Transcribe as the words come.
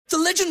The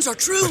legends are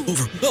true.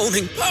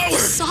 Overwhelming power!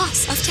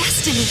 Sauce of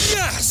destiny.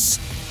 Yes!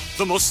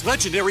 The most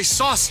legendary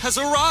sauce has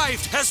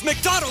arrived as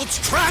McDonald's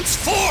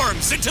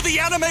transforms into the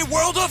anime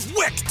world of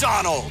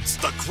WickDonald's.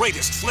 The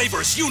greatest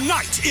flavors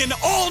unite in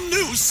all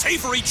new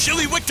savory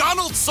chili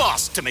McDonald's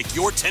sauce to make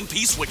your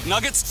 10-piece Wick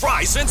Nuggets,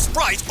 fries, and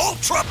Sprite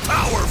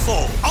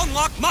ultra-powerful.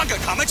 Unlock manga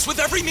comics with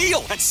every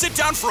meal and sit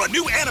down for a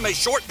new anime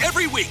short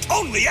every week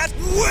only at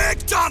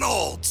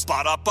WickDonald's.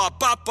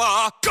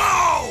 Ba-da-ba-ba-ba,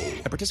 go!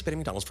 At participating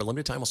McDonald's for a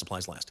limited time while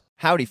supplies last.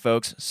 Howdy,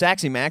 folks.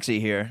 Saxy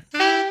Maxy here.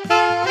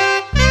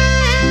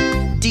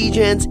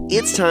 Degens,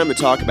 it's time to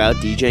talk about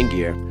Degen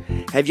gear.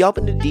 Have y'all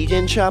been to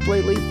Degen shop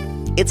lately?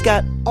 It's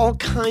got all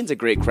kinds of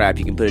great crap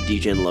you can put a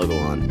Degen logo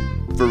on.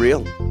 For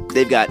real.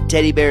 They've got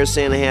teddy bears,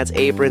 Santa hats,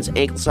 aprons,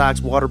 ankle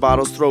socks, water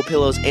bottles, throw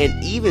pillows,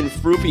 and even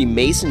froopy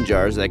mason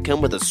jars that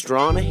come with a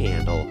straw and a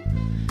handle.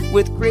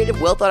 With creative,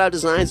 well-thought-out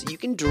designs, you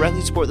can directly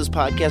support this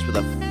podcast with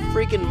a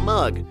freaking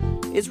mug.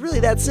 It's really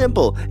that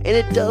simple, and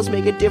it does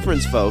make a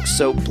difference, folks.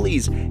 So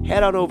please,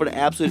 head on over to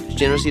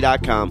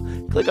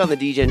AbsoluteDegeneracy.com, click on the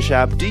Degen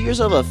shop, do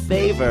yourself a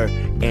favor,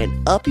 and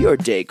up your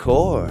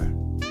decor.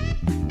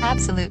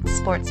 Absolute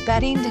sports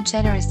betting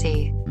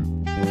degeneracy.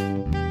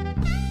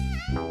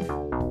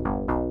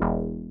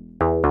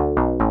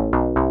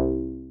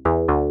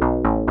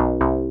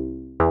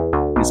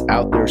 Is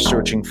out there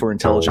searching for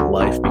intelligent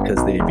life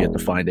because they've yet to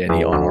find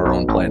any on our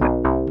own planet.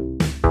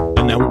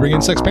 And now we bring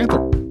in Sex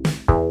Panther.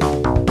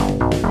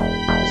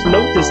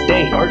 Note this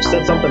date. Arch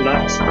said something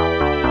nice.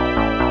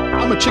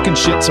 I'm a chicken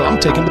shit, so I'm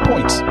taking the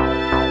points.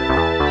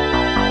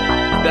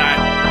 That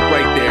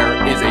right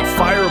there is a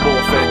fireable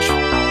offense.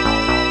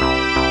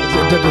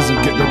 That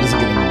doesn't get into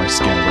my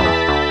skin at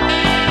all.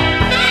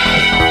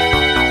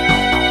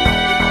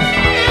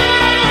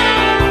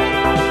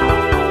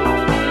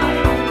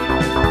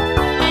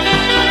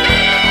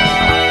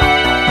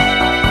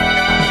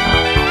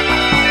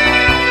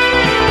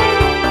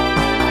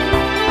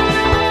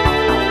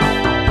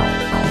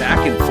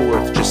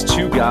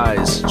 Two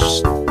guys.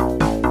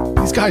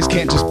 These guys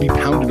can't just be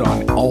pounded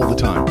on all the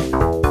time.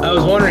 I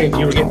was wondering if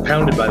you were getting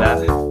pounded by that.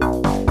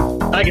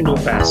 I can do it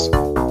fast.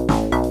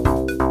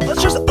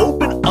 Let's just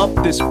open up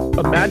this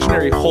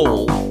imaginary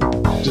hole.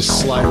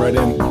 Just slide right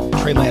in.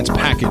 Trey Lance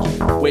package.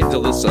 Wait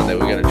until this Sunday.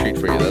 We got a treat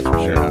for you, that's for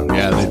sure.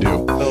 Yeah, they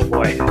do. Oh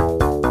boy.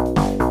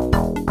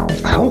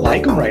 I don't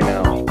like them right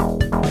now.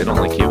 They don't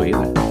like you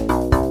either.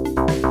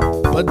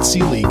 Bud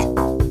C League.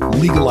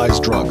 Legalize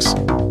drugs.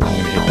 I'm gonna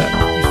hit that.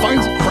 He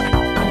finds it crack.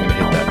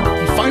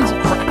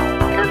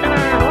 We're gonna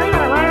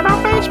write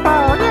about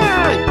baseball,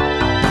 yay!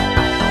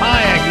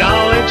 I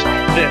acknowledge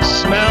this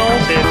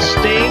smells, it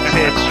stinks,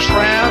 it's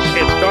trash,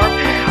 it's dark,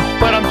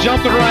 but I'm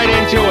jumping right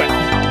into it.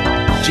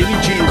 Jimmy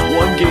G is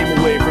one game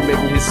away from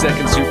making his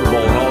second Super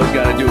Bowl, and all he's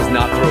got to do is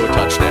not throw a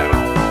touchdown.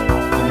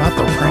 They're not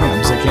the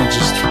Rams. They can't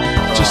just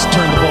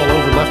turn the ball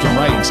over left and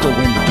right and still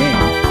win the game.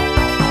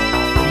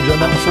 Have you done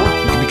that before?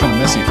 It can be kind of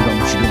messy if you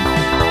don't know what you're doing.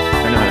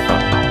 I know how to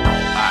talk.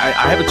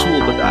 I have a tool,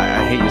 but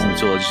I hate using the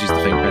tool. I just use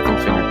the finger. I think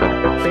the finger's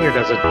better. Finger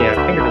does it, yeah.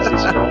 Finger does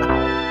this stuff.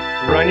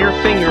 Run your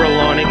finger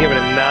along it, give it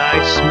a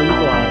nice smooth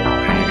line.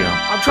 There you go.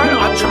 I'm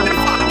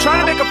trying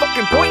to make a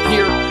fucking point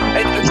here.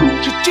 And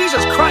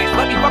Jesus Christ,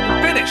 let me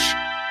fucking finish.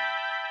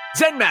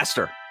 Zen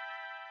Master.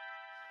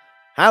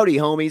 Howdy,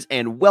 homies,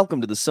 and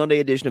welcome to the Sunday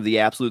edition of the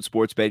Absolute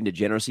Sports Betting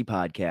Degeneracy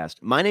podcast.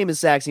 My name is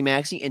Saxy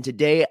Maxy, and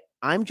today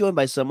I'm joined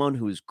by someone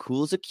who's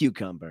cool as a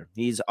cucumber.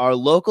 He's our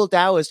local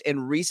Taoist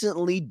and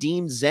recently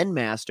deemed Zen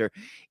Master.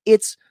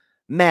 It's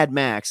Mad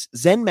Max,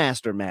 Zen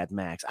Master Mad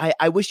Max.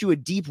 I wish you a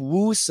deep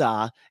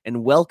woo-saw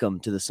and welcome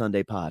to the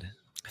Sunday pod.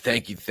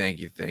 Thank you.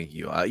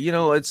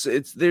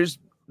 There's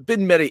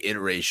been many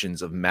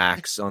iterations of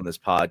Max on this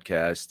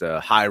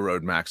podcast. High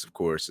Road Max, of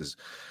course, has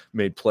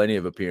made plenty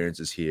of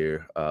appearances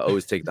here.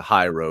 Always take the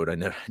high road. I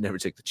never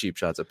take the cheap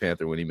shots at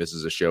Panther when he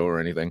misses a show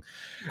or anything.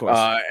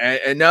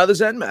 And now the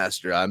Zen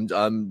Master.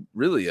 I'm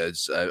really,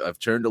 I've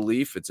turned a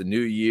leaf. It's a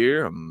new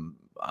year. I'm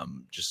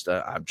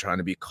trying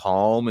to be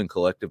calm and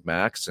collective,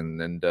 Max,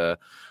 and I'm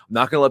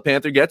not going to let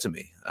Panther get to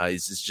me.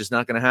 It's just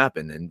not going to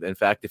happen. And in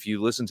fact, if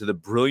you listen to the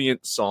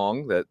brilliant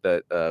song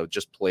that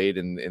just played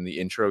in the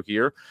intro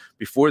here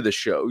before the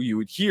show, you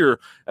would hear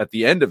at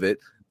the end of it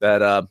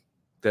that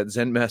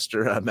Zen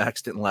Master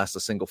Max didn't last a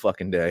single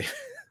fucking day.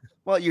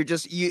 Well,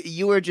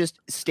 you were just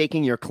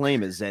staking your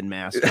claim as Zen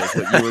Master. Is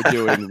what you were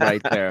doing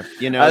right there.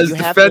 You know, I was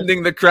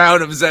defending the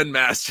crown of Zen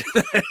Master.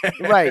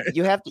 Right.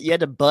 You had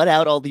to butt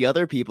out all the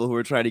other people who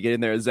were trying to get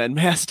in there as Zen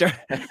Master.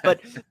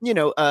 But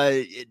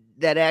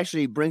that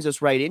actually brings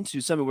us right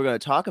into something we're going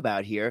to talk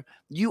about here.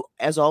 You,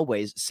 as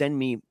always, send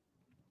me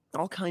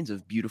all kinds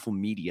of beautiful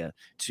media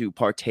to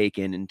partake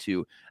in and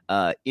to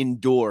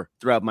endure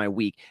throughout my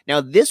week.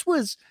 Now, this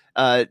was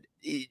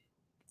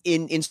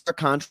in stark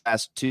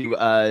contrast to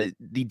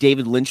the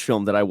David Lynch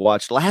film that I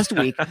watched last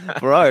week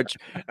for Arch.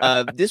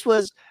 This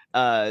was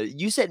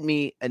you sent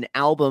me an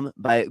album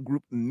by a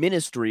group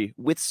Ministry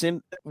with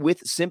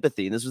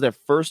Sympathy, and this was their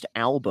first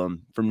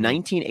album from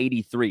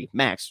 1983.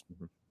 Max,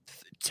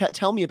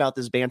 tell me about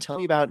this band. Tell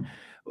me about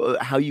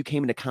how you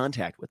came into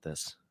contact with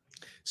this.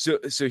 So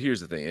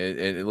here's the thing,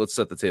 and let's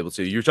set the table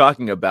too. You're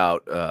talking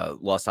about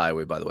Lost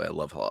Highway, by the way. I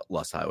love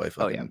Lost Highway.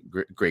 Fucking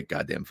great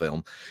goddamn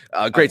film.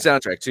 Great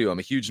soundtrack too. I'm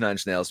a huge Nine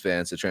Inch Nails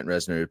fan. So Trent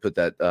Reznor put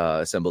that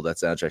assembled that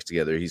soundtrack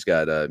together. He's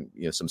got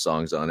some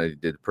songs on it. He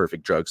did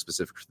Perfect Drug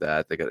specific for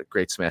that. They got a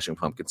great Smashing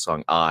Pumpkins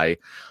song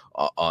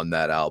on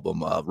that album.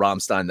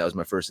 Rammstein, that was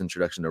my first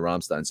introduction to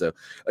Rammstein. So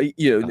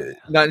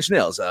Nine Inch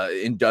Nails,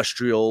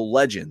 industrial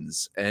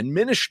legends, and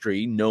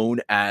Ministry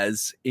known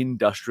as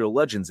industrial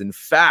legends. In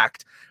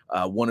fact,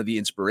 one of the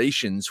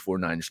inspirations for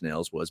Nine Inch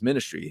Nails was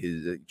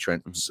Ministry.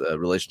 Trent's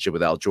relationship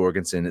with Al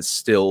Jorgensen is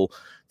still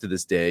to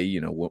this day,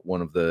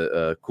 one of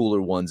the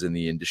cooler ones in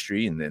the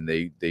industry. And then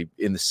they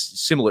in the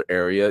similar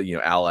area,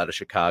 Al out of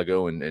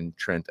Chicago and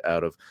Trent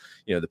out of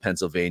the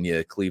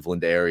Pennsylvania,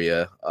 Cleveland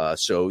area.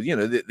 So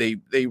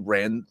they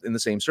ran in the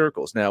same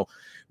circles. Now,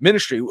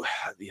 Ministry,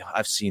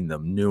 I've seen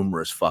them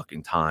numerous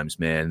fucking times,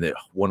 man. They're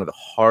one of the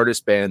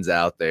hardest bands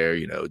out there.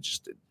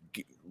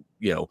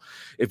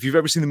 If you've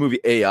ever seen the movie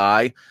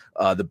AI,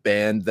 the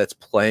band that's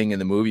playing in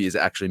the movie is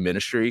actually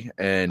Ministry.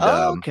 And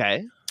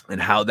okay. And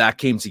how that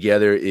came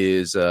together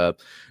is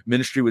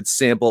Ministry would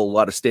sample a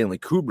lot of Stanley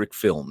Kubrick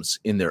films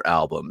in their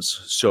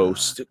albums. So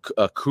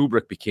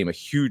Kubrick became a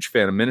huge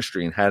fan of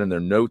Ministry and had in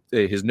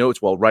his notes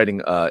while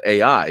writing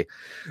AI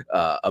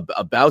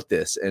about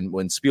this. And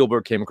when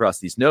Spielberg came across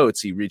these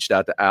notes, he reached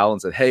out to Al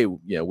and said, "Hey,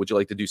 would you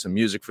like to do some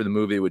music for the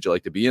movie? Would you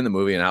like to be in the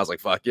movie?" And I was like,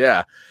 "Fuck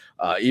yeah!"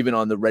 Even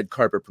on the red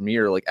carpet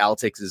premiere, like Al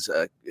takes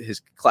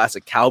his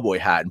classic cowboy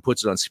hat and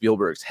puts it on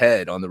Spielberg's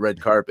head on the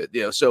red carpet.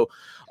 So.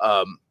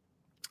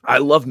 I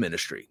love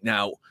Ministry.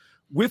 Now,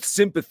 With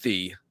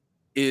Sympathy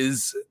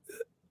is,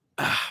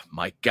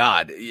 my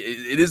God,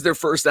 it is their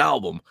first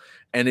album,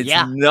 and it's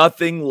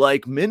nothing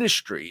like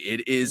Ministry.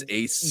 It is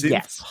a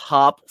synth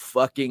pop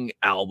fucking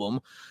album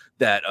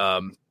that,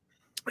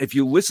 if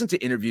you listen to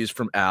interviews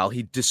from Al,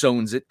 he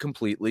disowns it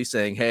completely,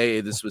 saying,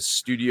 "Hey, this was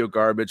studio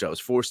garbage. I was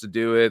forced to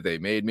do it. They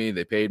made me.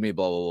 They paid me.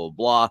 Blah blah blah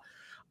blah."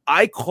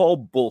 I call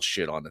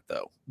bullshit on it,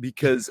 though,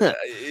 because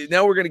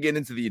now we're going to get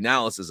into the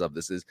analysis of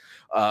this. Is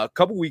a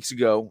couple weeks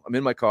ago, I'm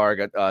in my car.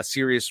 I got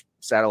Sirius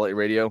satellite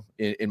radio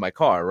in my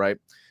car, right?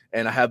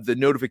 And I have the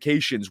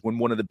notifications when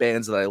one of the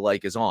bands that I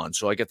like is on.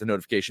 So I get the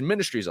notification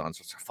Ministry's on.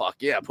 So fuck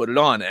yeah, put it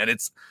on. And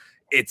it's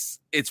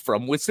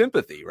from With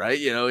Sympathy, right?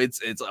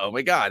 It's oh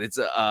my God, it's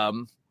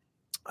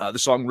the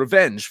song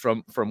Revenge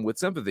from With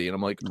Sympathy. And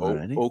I'm like,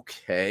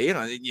 okay.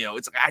 And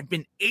it's like, I've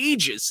been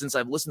ages since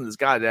I've listened to this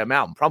goddamn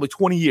album, probably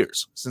 20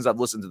 years since I've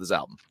listened to this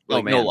album.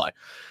 Like, no lie.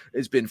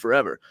 It's been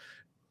forever.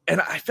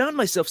 And I found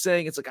myself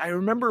saying, it's like, I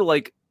remember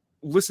like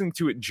listening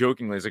to it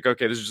jokingly. It's like,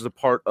 okay, this is just a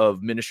part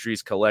of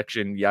Ministry's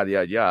collection, yada,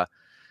 yada, yada.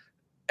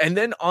 And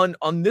then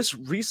on this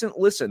recent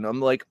listen, I'm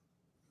like,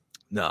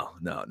 No.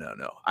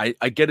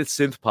 I get it's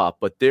synth pop,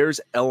 but there's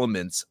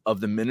elements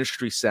of the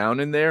Ministry sound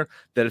in there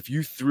that if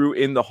you threw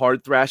in the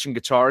hard thrashing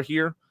guitar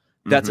here,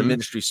 that's a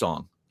Ministry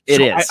song. It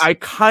is. I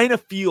kind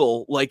of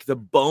feel like the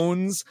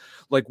bones,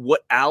 like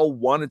what Al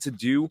wanted to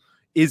do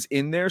is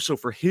in there. So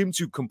for him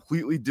to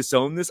completely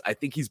disown this, I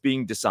think he's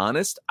being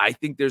dishonest. I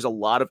think there's a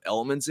lot of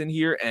elements in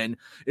here. And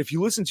if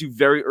you listen to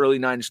very early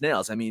Nine Inch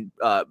Nails, I mean,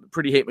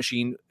 Pretty Hate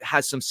Machine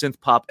has some synth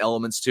pop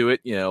elements to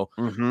it,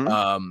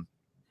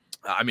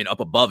 I mean, up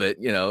above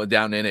it,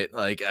 down in it.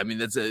 Like, I mean,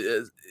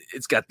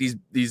 it's got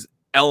these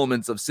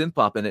elements of synth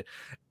pop in it.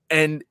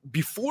 And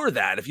before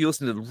that, if you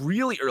listen to the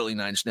really early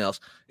Nine Inch Nails,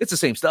 it's the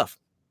same stuff.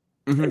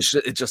 It's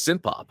just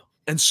synth pop.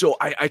 And so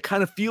I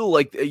kind of feel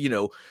like,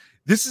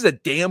 this is a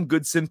damn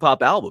good synth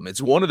pop album.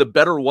 It's one of the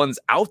better ones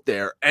out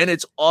there. And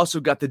it's also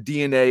got the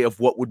DNA of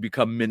what would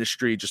become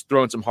Ministry, just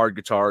throwing some hard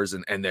guitars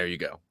and there you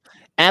go.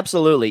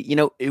 Absolutely.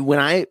 When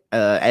I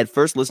at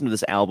first listened to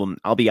this album,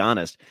 I'll be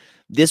honest,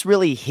 this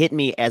really hit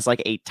me as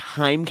like a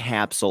time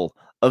capsule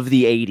of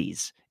the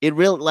 80s. It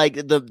really, like,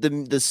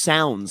 the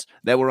sounds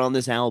that were on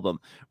this album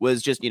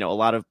was just, a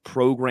lot of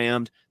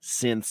programmed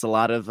synths, a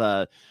lot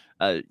of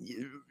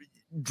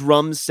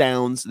drum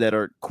sounds that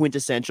are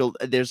quintessential.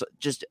 There's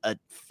just a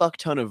fuck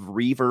ton of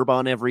reverb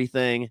on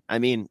everything. I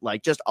mean,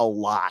 like, just a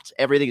lot.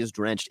 Everything is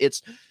drenched.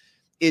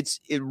 It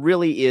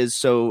really is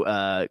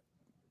so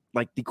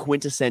like the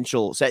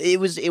quintessential. So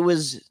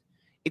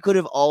it could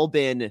have all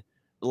been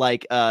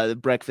like the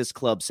Breakfast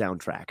Club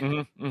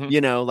soundtrack.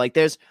 Like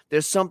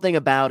there's something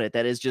about it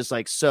that is just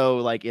like, so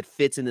like it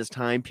fits in this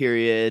time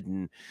period.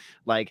 And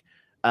like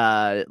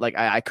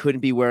I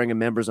couldn't be wearing a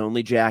members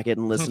only jacket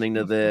and listening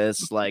to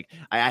this. Like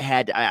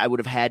I would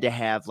have had to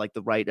have like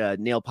the right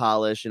nail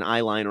polish and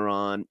eyeliner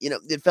on.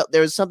 It felt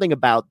there was something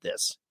about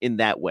this in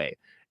that way.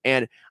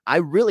 And I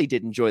really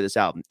did enjoy this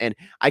album. And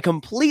I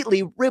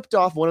completely ripped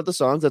off one of the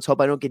songs. Let's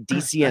hope I don't get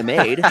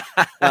DCMA'd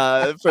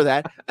for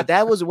that. But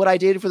that was what I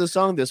did for the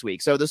song this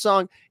week. So the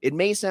song, it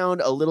may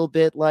sound a little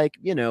bit like,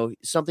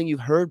 something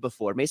you've heard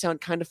before. It may sound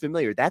kind of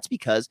familiar. That's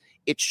because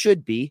it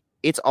should be.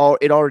 It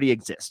already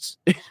exists.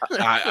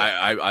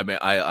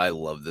 I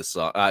love this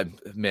song. I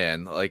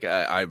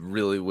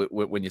really,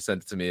 when you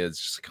sent it to me,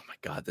 it's just like, oh my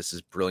God, this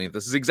is brilliant.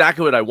 This is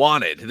exactly what I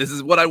wanted. This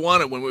is what I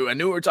wanted when I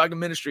knew we were talking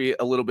Ministry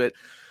a little bit.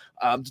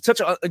 To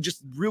touch on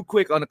just real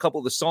quick on a couple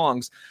of the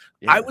songs,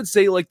 Yeah. I would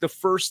say like the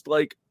first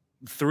like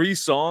 3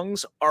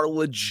 songs are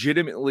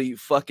legitimately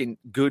fucking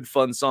good,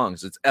 fun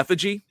songs. It's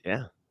Effigy,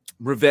 Yeah.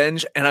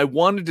 Revenge, and I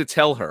Wanted to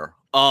Tell Her.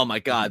 Oh my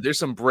God, there's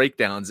some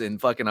breakdowns in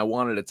fucking I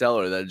Wanted to Tell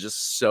Her that are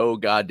just so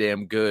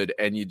goddamn good.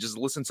 And you just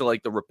listen to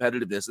like the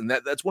repetitiveness, and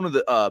that's one of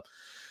the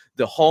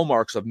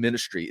hallmarks of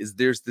Ministry is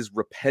there's this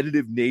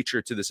repetitive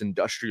nature to this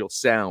industrial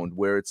sound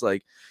where it's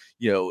like,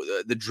 you know,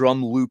 the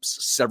drum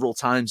loops several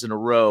times in a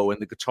row and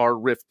the guitar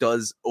riff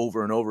does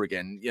over and over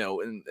again, you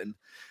know, and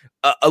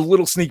a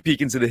little sneak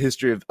peek into the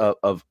history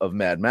of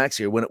Mad Max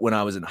here. When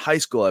I was in high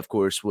school, I, of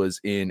course,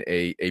 was in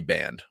a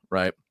band,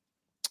 right?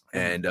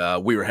 And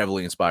we were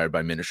heavily inspired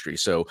by Ministry.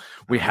 So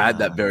we had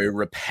that very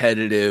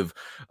repetitive,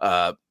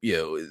 you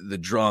know, the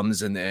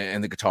drums and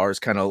the guitars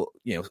kind of,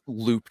 you know,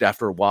 looped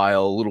after a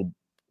while, a little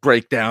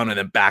breakdown and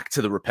then back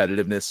to the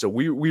repetitiveness. So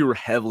we were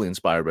heavily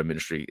inspired by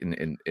Ministry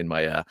in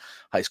my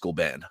high school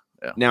band.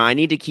 Yeah. Now I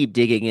need to keep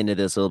digging into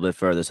this a little bit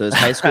further. So this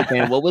high school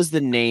band, what was the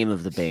name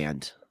of the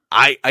band?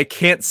 I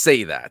can't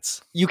say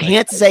that. You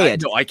can't say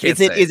it. No, I can't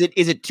say it.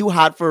 Is it too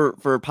hot for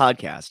a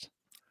podcast?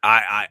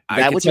 I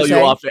can tell you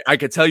off. I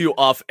can tell you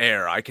off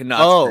air. I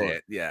cannot say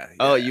it. Yeah.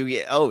 Oh, you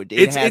get. Oh,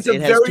 it has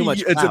too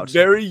much clout. It's a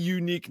very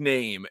unique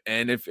name,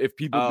 and if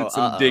people did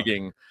some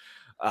digging,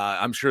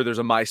 I'm sure there's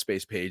a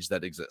MySpace page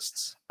that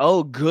exists.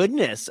 Oh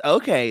goodness.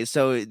 Okay,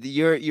 so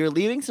you're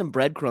leaving some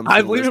breadcrumbs.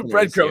 I'm leaving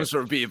breadcrumbs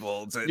for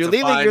people. You're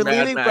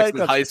leaving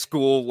breadcrumbs. High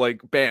school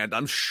like band.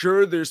 I'm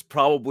sure there's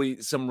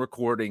probably some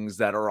recordings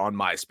that are on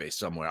MySpace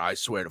somewhere. I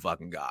swear to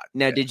fucking God.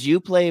 Now, did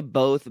you play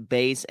both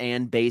bass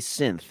and bass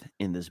synth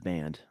in this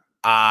band?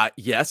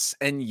 Yes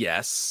and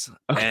yes.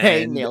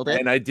 Okay, nailed it.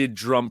 And I did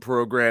drum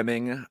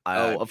programming.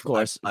 Of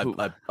course.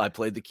 I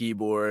played the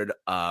keyboard.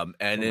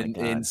 And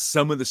in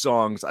some of the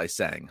songs I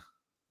sang.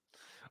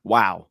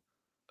 Wow.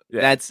 Yeah.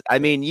 That's. I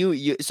mean,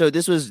 you. So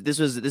this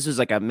was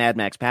like a Mad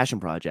Max passion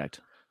project.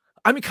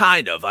 I mean,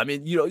 kind of. I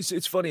mean, you know,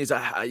 it's funny is I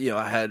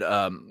had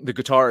the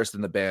guitarist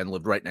in the band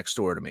lived right next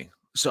door to me.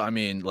 So, I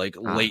mean, like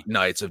late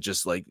nights of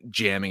just like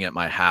jamming at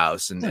my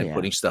house and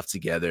putting stuff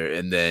together.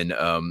 And then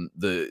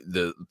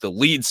the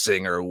lead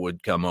singer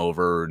would come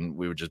over and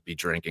we would just be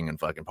drinking and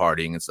fucking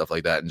partying and stuff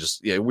like that. And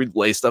just, we'd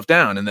lay stuff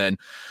down. And then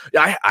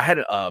I had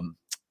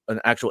an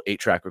actual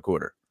 8-track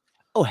recorder.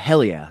 Oh,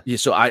 hell yeah. Yeah,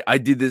 so I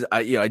did this.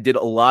 I did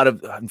a lot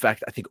of, in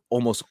fact, I think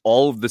almost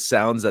all of the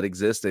sounds that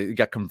exist, it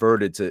got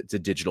converted to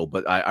digital,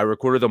 but I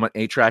recorded them on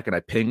 8-track and I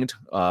pinged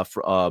to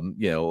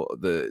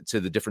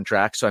the different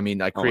tracks. So, I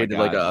mean, I created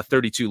like a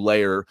 32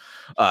 layer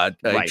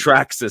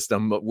track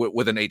system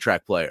with an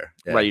 8-track player.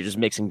 Yeah. Right. You're just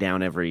mixing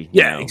down every.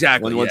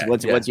 Exactly.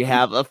 Once you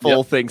have a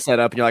full thing set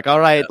up and you're like,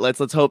 all right, let's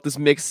hope this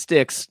mix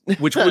sticks.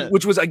 which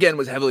was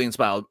heavily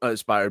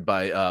inspired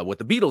by what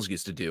the Beatles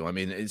used to do. I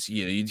mean, it's,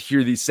 you'd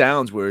hear these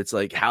sounds where it's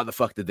like, how the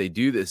fuck did they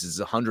do this? It's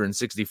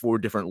 164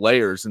 different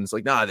layers, and it's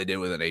like, nah, they did it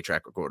with an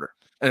 8-track recorder,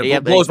 and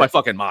it blows my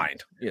fucking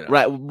mind. You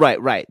know?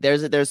 Right.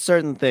 There's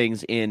certain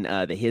things in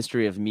the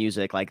history of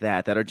music like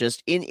that are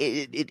just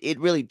it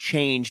really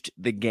changed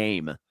the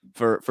game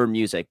for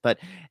music. But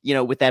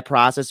with that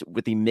process,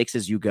 with the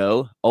mixes you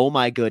go, oh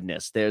my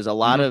goodness, there's a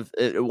lot of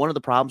one of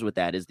the problems with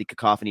that is the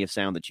cacophony of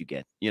sound that you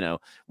get,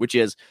 which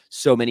is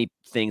so many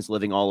things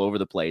living all over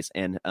the place,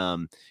 and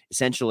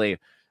essentially.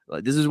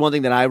 This is one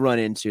thing that I run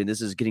into, and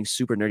this is getting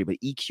super nerdy, but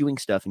EQing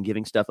stuff and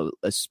giving stuff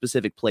a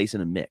specific place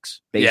in a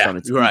mix based on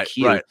its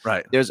EQ.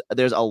 Right. There's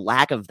a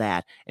lack of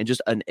that, and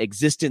just an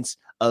existence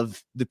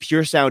of the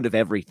pure sound of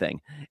everything.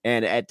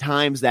 And at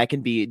times that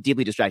can be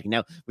deeply distracting.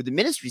 Now, with the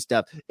Ministry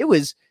stuff, it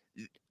was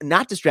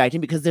not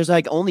distracting because there's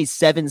like only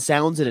 7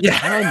 sounds at a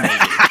time.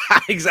 Maybe.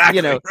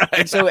 Exactly. Right.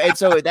 and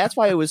so that's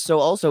why it was so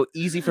also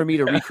easy for me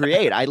to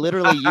recreate. I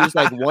literally used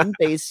like one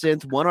bass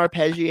synth, one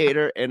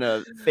arpeggiator, and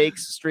a fake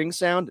string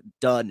sound.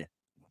 Done.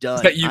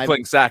 That you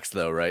playing sax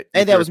though, right?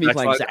 And that was me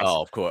playing sax.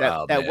 Oh, of course.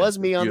 That was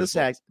me on the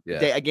sax. Yeah.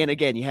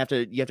 Again, you have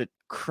to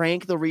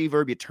crank the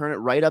reverb. You turn it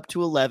right up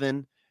to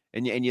 11.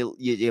 And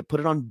you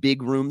put it on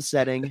big room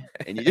setting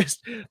and you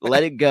just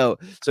let it go.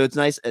 So it's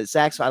nice.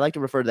 Sax. I like to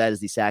refer to that as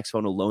the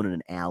saxophone alone in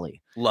an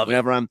alley.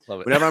 Whenever I'm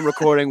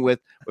recording with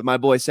my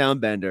boy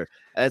Soundbender,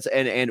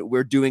 and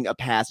we're doing a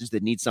passage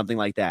that needs something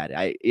like that.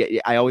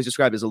 I always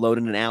describe it as alone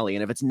in an alley.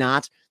 And if it's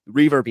not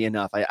reverby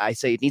enough, I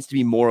say it needs to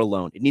be more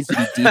alone. It needs to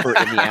be deeper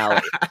in the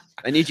alley.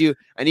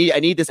 I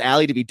need this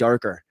alley to be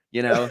darker.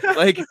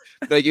 Like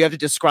you have to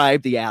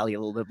describe the alley a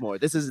little bit more.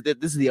 This is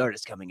the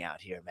artist coming out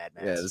here, Mad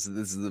Max. Yeah, this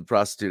is the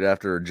prostitute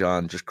after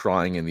John just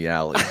crying in the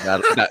alley.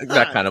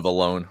 That kind of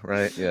alone,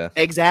 right? Yeah,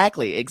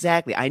 exactly.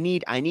 I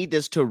need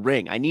this to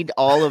ring. I need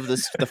all of the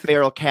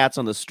feral cats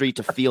on the street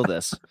to feel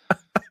this.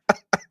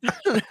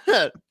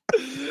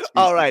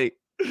 All right.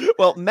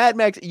 Well, Mad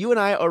Max, you and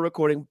I are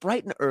recording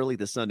bright and early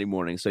this Sunday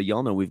morning, so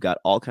y'all know we've got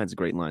all kinds of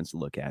great lines to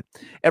look at.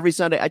 Every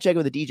Sunday, I check in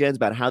with the DJs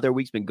about how their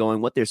week's been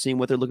going, what they're seeing,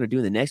 what they're looking to do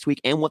in the next week,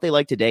 and what they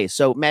like today.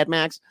 So, Mad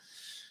Max,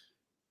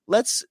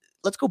 let's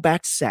let's go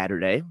back to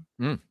Saturday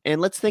Mm. and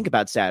let's think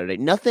about Saturday.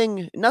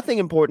 Nothing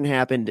important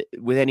happened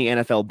with any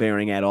NFL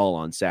bearing at all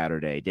on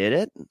Saturday, did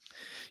it?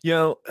 You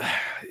know,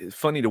 it's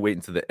funny to wait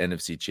until the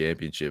NFC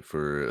Championship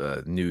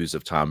for news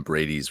of Tom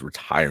Brady's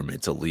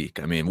retirement to leak.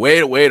 I mean,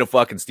 way to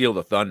fucking steal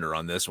the thunder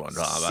on this one,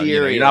 Rob. You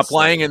know, you're not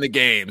playing in the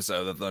game,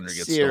 so the thunder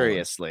gets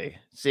Seriously.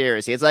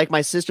 It's like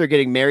my sister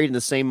getting married in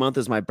the same month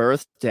as my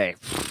birthday.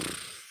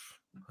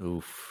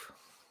 Oof.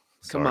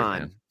 Come Sorry, on.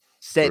 man.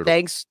 Say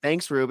Brutal.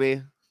 thanks,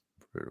 Ruby.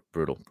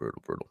 Brutal.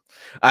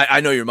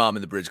 I know your mom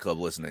in the Bridge Club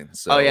listening.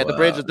 So,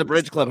 the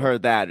Bridge Club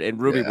heard that, and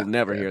Ruby will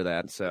never hear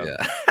that. So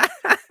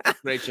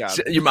great job.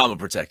 Your mom will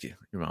protect you.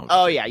 Your mom.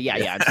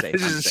 Yeah. I'm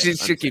safe.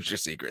 She keeps your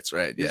secrets,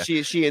 right? Yeah.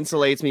 She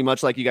insulates me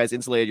much like you guys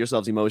insulated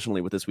yourselves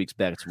emotionally with this week's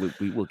bets.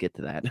 We will get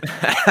to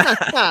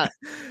that.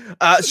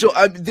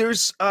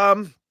 There's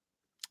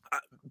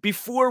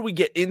before we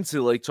get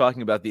into like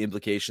talking about the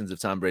implications of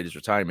Tom Brady's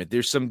retirement,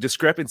 there's some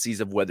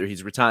discrepancies of whether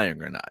he's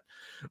retiring or not.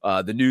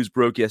 The news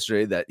broke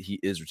yesterday that he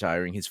is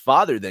retiring. His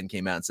father then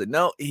came out and said,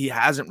 no, he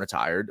hasn't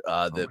retired.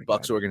 The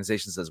Bucs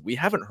organization says we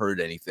haven't heard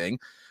anything.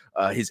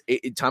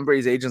 Tom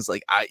Brady's agent's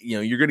like,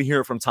 you're going to hear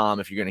it from Tom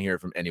if you're going to hear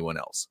it from anyone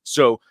else.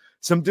 So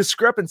some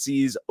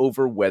discrepancies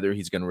over whether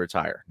he's going to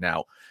retire.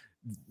 Now,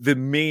 the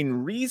main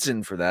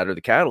reason for that, or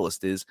the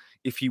catalyst, is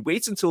if he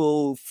waits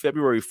until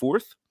February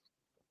 4th,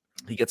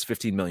 he gets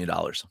 $15 million.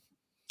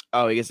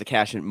 Oh, he gets to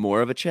cash in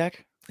more of a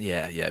check?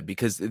 Yeah,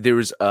 because there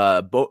was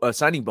a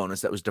signing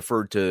bonus that was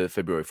deferred to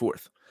February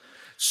 4th.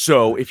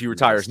 So if he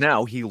retires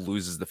now, he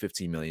loses the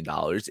 $15 million.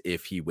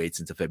 If he waits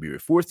until February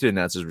 4th to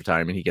announce his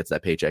retirement, he gets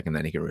that paycheck and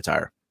then he can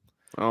retire.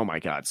 Oh my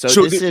God! So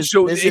this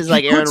is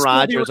like Aaron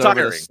Rodgers.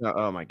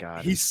 Oh my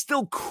God! He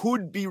still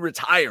could be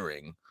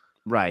retiring,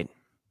 right?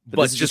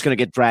 But this is just going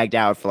to get dragged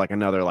out for like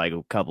another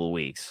a couple of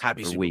weeks.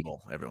 Happy Super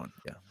Bowl, everyone!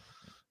 Yeah.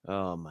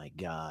 Oh my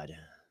God!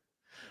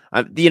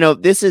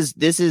 This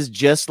is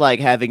just like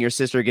having your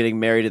sister getting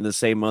married in the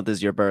same month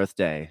as your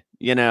birthday.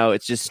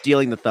 It's just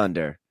stealing the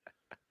thunder.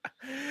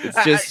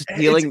 It's just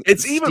stealing.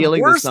 It's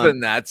even worse than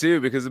that too,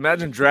 because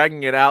imagine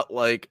dragging it out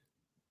like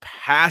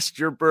past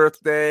your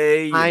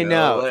birthday. I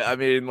know. I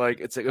mean,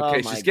 it's like,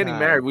 okay, she's getting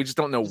married. We just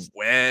don't know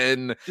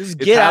when. Just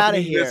get out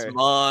of here this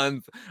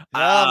month. Oh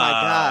my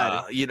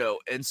God!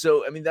 And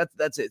so I mean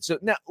that's it. So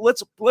now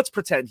let's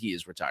pretend he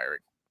is retiring.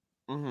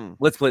 Mm-hmm.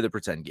 Let's play the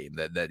pretend game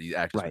that he's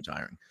actually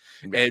retiring,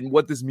 and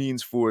what this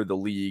means for the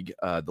league,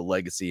 the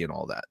legacy, and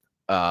all that.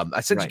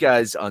 I sent you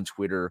guys on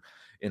Twitter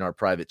in our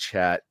private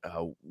chat,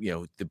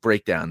 the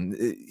breakdown.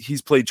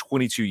 He's played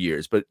 22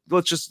 years, but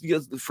let's just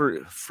for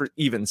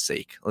even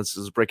sake, let's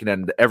just break it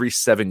down into every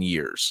 7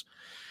 years.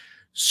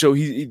 So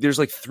there's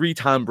like 3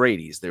 Tom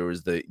Bradys. There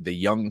was the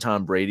young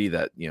Tom Brady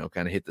that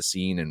kind of hit the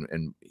scene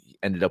and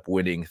ended up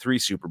winning 3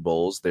 Super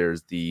Bowls.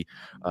 There's the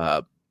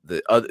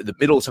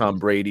middle Tom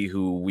Brady,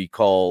 who we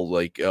call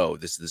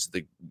this is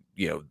the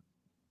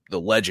the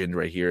legend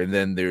right here, and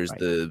then there's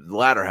the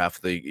latter half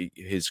of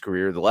his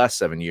career, the last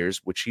 7 years,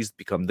 which he's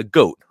become the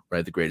GOAT,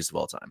 right, the greatest of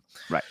all time.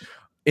 Right.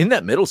 In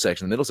that middle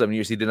section, the middle 7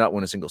 years, he did not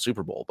win a single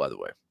Super Bowl. By the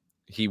way,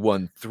 he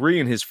won 3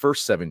 in his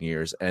first 7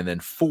 years, and then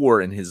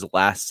 4 in his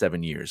last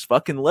 7 years.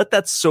 Fucking let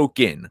that soak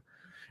in.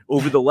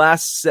 Over the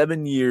last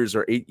 7 years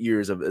or 8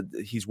 years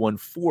he's won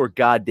 4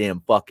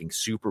 goddamn fucking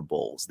Super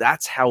Bowls.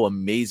 That's how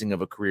amazing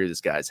of a career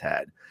this guy's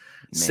had.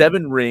 Man.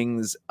 7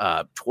 rings,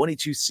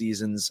 22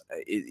 seasons.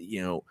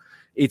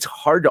 It's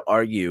hard to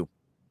argue,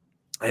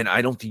 and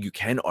I don't think you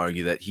can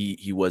argue that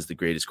he was the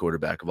greatest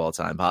quarterback of all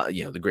time.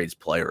 The greatest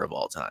player of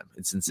all time.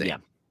 It's insane.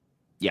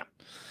 Yeah.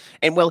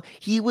 And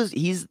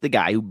he's the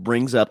guy who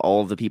brings up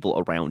all of the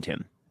people around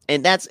him.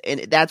 And that's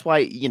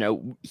why,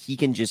 he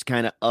can just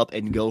kind of up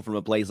and go from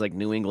a place like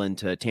New England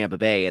to Tampa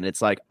Bay. And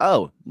it's like,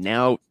 oh,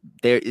 now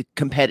they're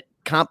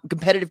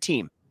competitive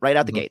team right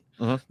out the gate.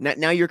 Mm-hmm.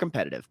 Now you're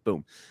competitive.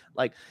 Boom.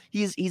 Like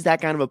he's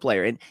that kind of a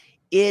player. And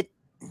it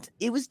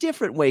was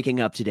different waking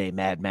up today,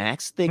 Mad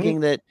Max, thinking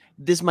that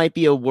this might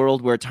be a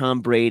world where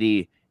Tom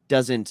Brady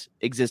doesn't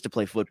exist to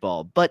play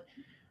football. But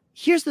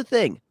here's the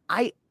thing.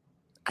 I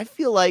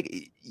feel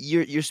like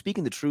you're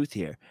speaking the truth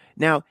here.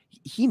 Now,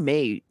 he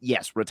may,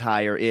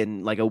 retire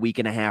in like a week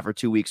and a half or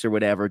 2 weeks or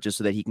whatever, just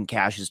so that he can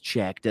cash his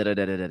check.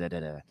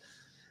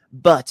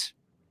 But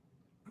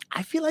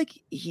I feel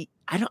like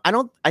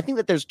I think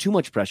that there's too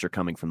much pressure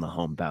coming from the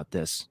home about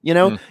this.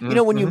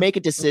 When you make a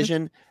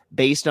decision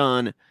based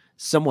on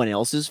someone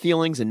else's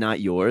feelings and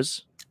not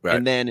yours, right?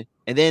 And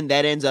then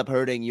that ends up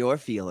hurting your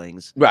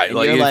feelings, right?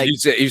 Like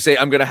you say,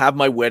 I'm going to have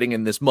my wedding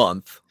in this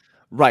month,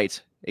 right?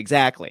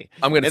 Exactly.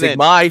 I'm going to take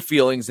my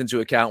feelings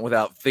into account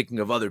without thinking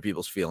of other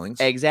people's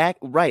feelings.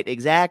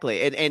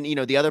 Exactly. And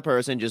the other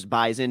person just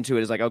buys into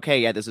it. Is like,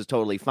 okay, yeah, this is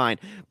totally fine.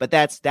 But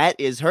that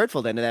is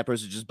hurtful then to that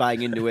person just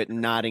buying into it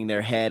and nodding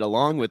their head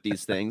along with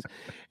these things.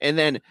 And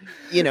then,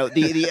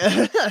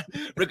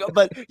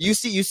 but you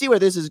see where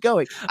this is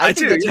going. I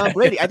think that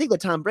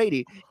Tom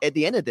Brady at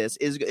the end of this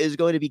is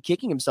going to be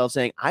kicking himself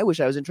saying, I wish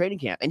I was in training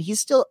camp. And he's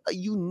still,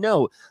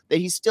 that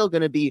he's still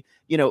going to be,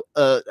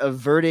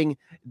 averting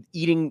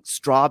eating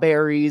straw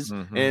strawberries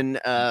and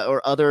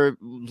or other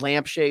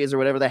lampshades or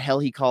whatever the hell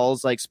he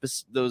calls like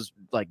those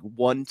like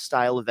one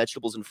style of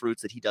vegetables and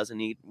fruits that he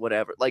doesn't eat,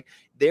 whatever. Like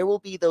there will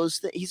be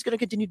those he's going to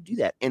continue to do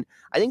that. And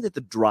I think that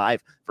the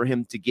drive for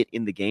him to get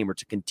in the game or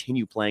to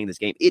continue playing this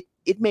game,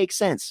 it makes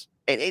sense.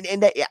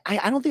 And that,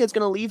 I don't think it's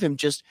going to leave him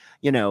just,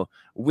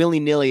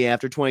 willy-nilly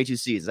after 22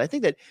 seasons. I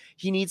think that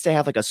he needs to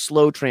have like a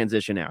slow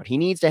transition out. He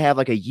needs to have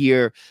like a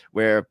year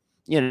where,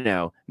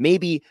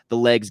 maybe the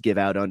legs give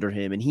out under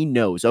him and he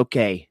knows,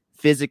 okay,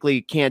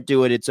 physically can't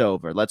do it. It's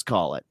over. Let's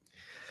call it.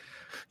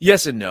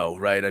 Yes and no,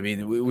 right? I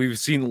mean, we've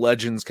seen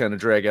legends kind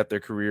of drag out their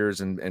careers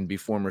and be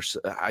former.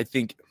 I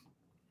think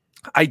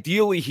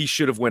ideally he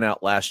should have went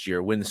out last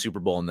year, win the Super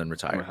Bowl, and then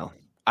retire. Well,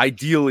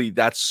 ideally,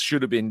 that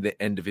should have been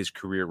the end of his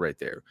career right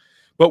there.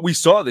 But we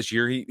saw this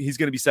year he's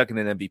going to be second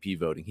in MVP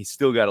voting. He's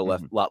still got a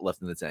lot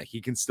left in the tank.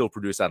 He can still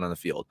produce out on the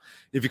field.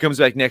 If he comes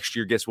back next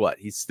year, guess what?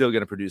 He's still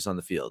going to produce on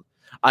the field.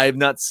 I have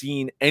not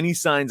seen any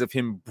signs of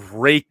him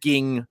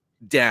breaking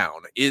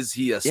down. Is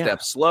he a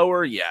step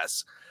slower?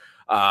 Yes.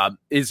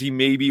 Is he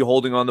maybe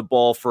holding on the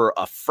ball for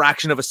a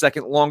fraction of a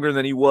second longer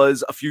than he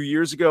was a few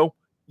years ago?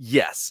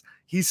 Yes.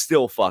 He's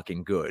still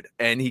fucking good,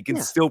 and he can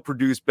still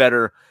produce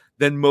better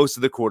than most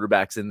of the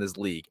quarterbacks in this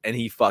league, and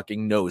he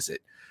fucking knows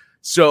it.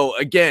 So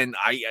again,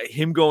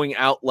 him going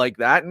out like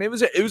that, and it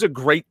was a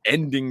great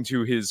ending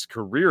to his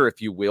career,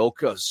 if you will,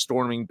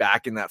 storming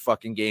back in that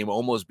fucking game,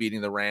 almost beating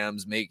the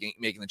Rams, making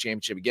the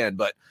championship again.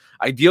 But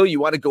ideally,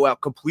 you want to go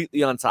out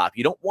completely on top.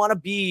 You don't want to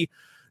be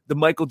the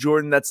Michael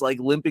Jordan that's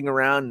like limping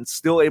around and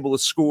still able to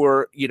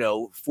score,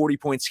 40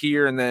 points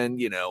here and then,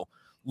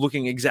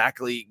 looking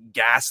exactly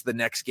gassed the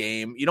next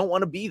game. You don't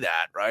want to be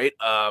that, right?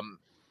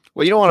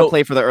 Well, you don't want to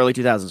play for the early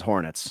 2000s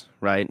Hornets,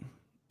 right?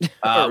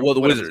 Well,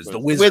 the Wizards. The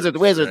Wizards.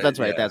 Right? That's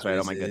right. That's right.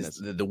 Oh my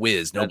goodness. The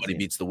Wiz. Nobody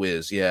beats the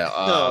Wiz. Yeah.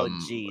 Oh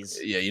jeez.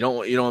 Yeah. You don't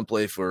want to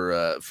play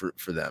for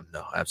them.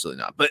 No,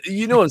 absolutely not. But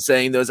you know what I'm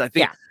saying? Those I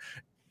think,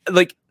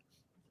 like,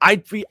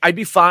 I'd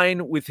be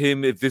fine with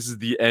him if this is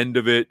the end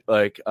of it.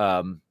 Like,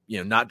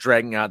 not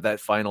dragging out that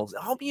finals.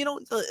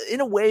 In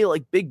a way,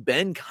 like Big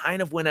Ben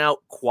kind of went out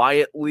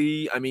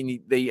quietly. I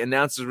mean, they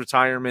announced his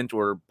retirement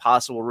or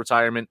possible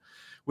retirement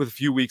with a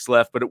few weeks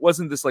left, but it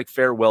wasn't this like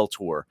farewell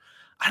tour.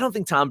 I don't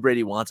think Tom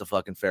Brady wants a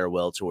fucking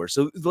farewell tour.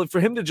 So for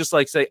him to just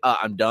like say,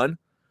 I'm done,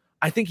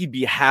 I think he'd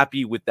be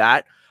happy with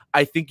that.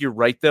 I think you're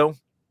right, though.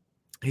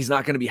 He's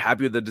not going to be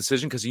happy with the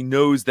decision because he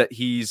knows that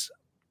he's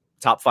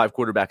top 5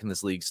 quarterback in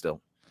this league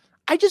still.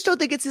 I just don't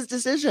think it's his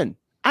decision.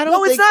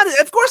 It's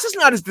not. Of course it's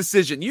not his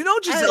decision.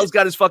 Giselle's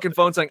got his fucking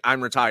phone saying,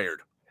 I'm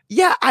retired.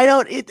 Yeah,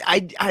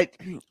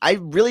 I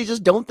really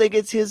just don't think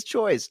it's his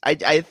choice.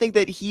 I think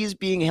that he's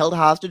being held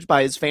hostage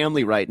by his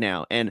family right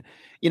now. And,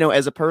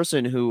 as a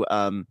person who,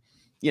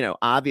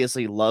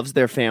 obviously loves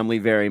their family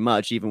very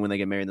much, even when they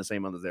get married in the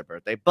same month as their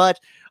birthday, but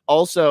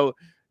also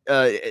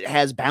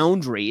has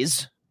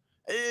boundaries.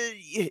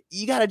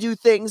 You got to do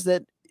things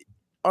that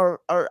are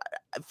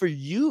for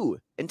you.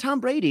 And Tom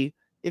Brady,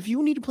 if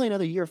you need to play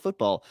another year of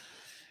football,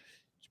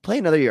 play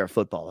another year of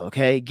football,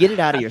 okay? Get it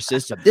out of your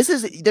system.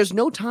 There's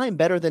no time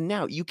better than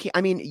now. You can't.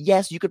 I mean,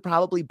 yes, you could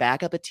probably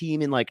back up a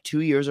team in like 2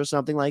 years or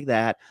something like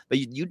that, but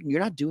you're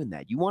not doing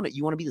that. You want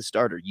to be the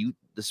starter.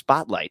 The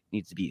spotlight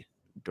needs to be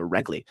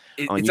directly.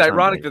 It's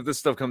ironic that this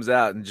stuff comes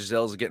out and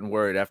Giselle's getting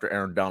worried after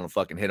Aaron Donald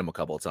fucking hit him a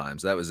couple of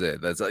times. That was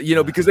it. That's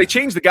because they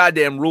changed the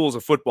goddamn rules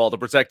of football to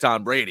protect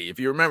Tom Brady. If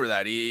you remember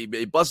that, he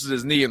busted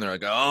his knee and they're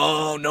like,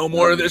 oh, no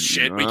more of this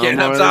shit. We can't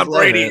have Tom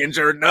Brady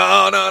injured.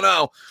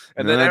 No.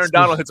 And then Aaron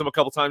Donald hits him a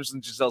couple times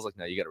and Giselle's like,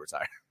 no, you got to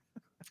retire.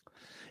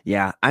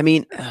 Yeah, I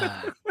mean,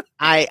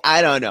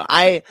 I don't know.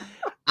 I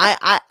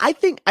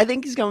think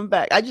he's coming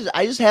back. I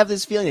just have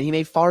this feeling that he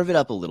may farve it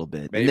up a little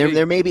bit. Maybe. And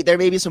there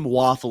may be some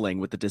waffling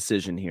with the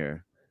decision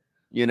here.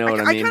 You know what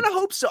I mean? I kind of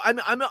hope so.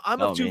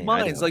 I'm of two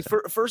minds. Like,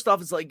 first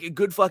off, it's like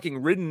good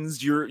fucking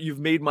riddance. You've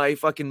made my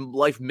fucking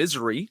life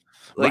misery.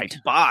 Like, right.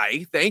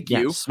 Bye, thank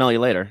you. Smell you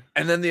later.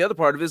 And then the other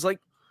part of it is like,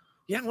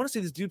 yeah, I want to see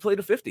this dude play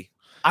to 50.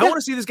 I want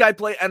to see this guy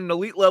play at an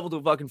elite level to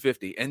fucking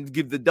 50 and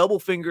give the double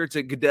finger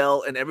to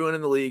Goodell and everyone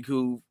in the league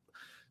who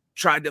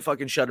tried to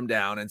fucking shut him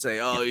down and say,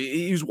 oh,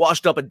 he was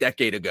washed up a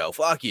decade ago.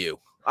 Fuck you.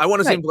 I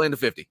want to see him playing to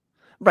 50.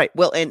 Right.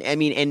 Well, and I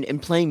mean,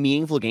 and playing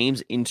meaningful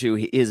games into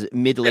his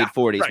mid to late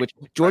 40s, which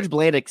George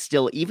Blanda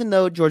still, even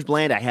though George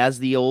Blanda has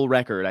the old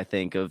record, I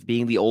think, of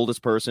being the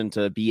oldest person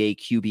to be a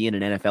QB in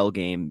an NFL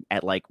game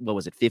at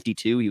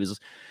 52.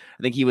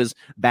 I think he was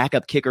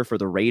backup kicker for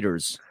the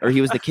Raiders, or he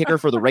was the kicker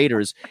for the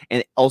Raiders,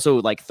 and also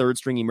third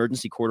string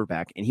emergency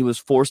quarterback. And he was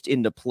forced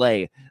into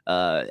play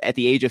at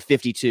the age of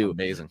 52.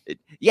 Amazing.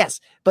 Yes.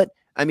 But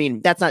I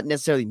mean, that's not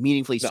necessarily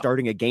meaningfully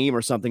starting a game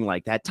or something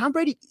like that. Tom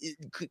Brady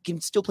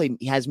can still play.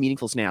 He has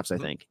meaningful snaps, I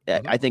think.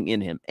 I think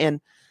in him. And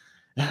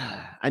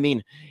I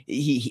mean,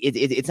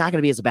 it's not going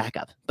to be as a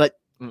backup, but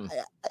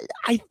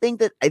I think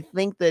that I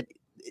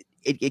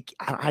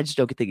just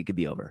don't think it could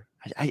be over.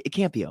 It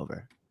can't be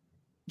over.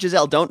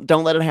 Giselle,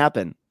 don't let it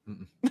happen.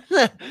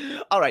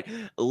 All right,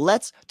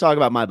 let's talk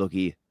about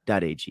MyBookie.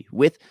 MyBookie.ag.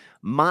 With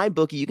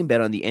MyBookie, you can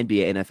bet on the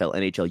NBA, NFL,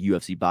 NHL,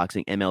 UFC,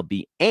 boxing,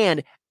 MLB,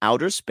 and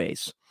outer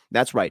space.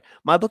 That's right.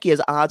 MyBookie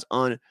has odds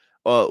on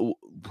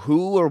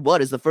who or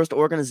what is the first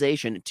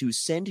organization to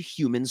send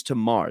humans to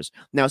Mars.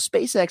 Now,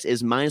 SpaceX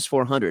is minus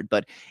 400,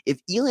 but if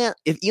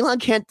Elon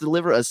can't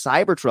deliver a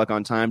Cybertruck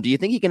on time, do you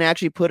think he can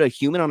actually put a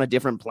human on a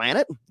different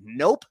planet?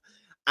 Nope.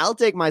 I'll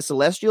take my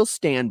celestial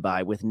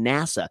standby with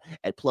NASA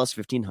at plus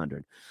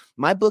 1,500.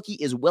 MyBookie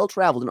is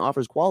well-traveled and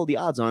offers quality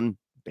odds on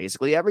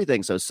basically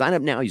everything. So sign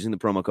up now using the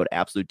promo code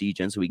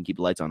AbsoluteDegen so we can keep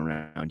the lights on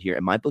around here.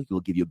 And MyBookie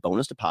will give you a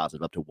bonus deposit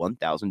of up to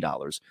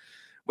 $1,000.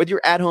 Whether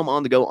you're at home,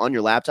 on the go, on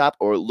your laptop,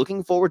 or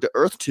looking forward to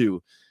Earth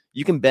 2,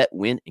 you can bet,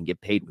 win, and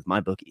get paid with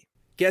MyBookie.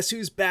 Guess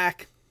who's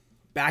back?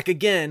 Back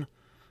again.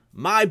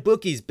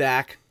 MyBookie's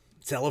back.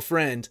 Tell a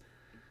friend.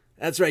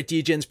 That's right,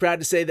 Degen's proud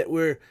to say that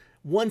we're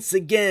once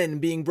again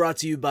being brought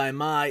to you by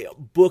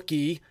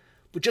MyBookie.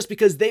 But just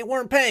because they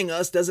weren't paying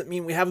us doesn't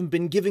mean we haven't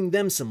been giving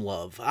them some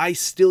love. I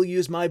still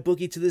use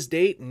MyBookie to this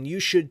date, and you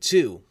should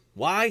too.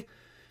 Why?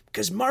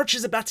 Because March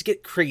is about to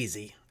get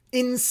crazy.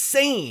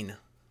 Insane.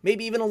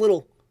 Maybe even a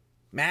little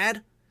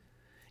mad?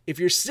 If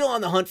you're still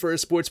on the hunt for a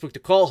sportsbook to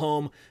call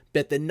home,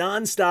 bet the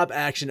non-stop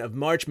action of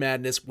March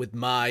Madness with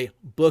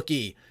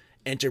MyBookie.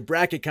 Enter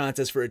bracket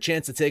contests for a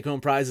chance to take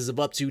home prizes of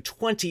up to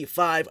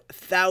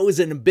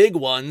 25,000 big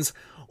ones,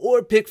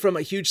 or pick from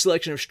a huge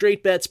selection of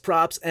straight bets,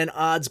 props, and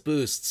odds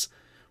boosts.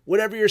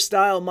 Whatever your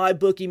style,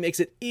 MyBookie makes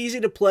it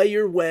easy to play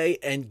your way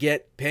and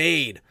get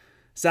paid.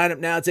 Sign up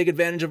now, take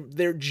advantage of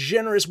their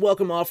generous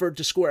welcome offer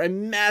to score a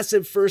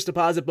massive first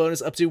deposit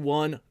bonus up to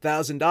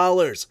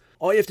 $1,000.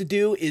 All you have to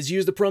do is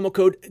use the promo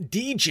code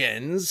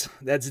DEGENS,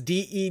 that's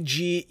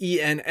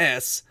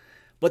DEGENS,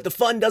 but the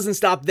fun doesn't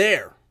stop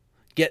there.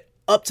 Get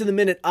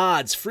up-to-the-minute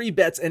odds, free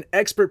bets, and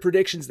expert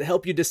predictions to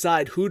help you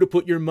decide who to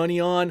put your money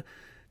on.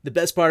 The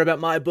best part about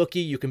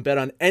MyBookie, you can bet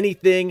on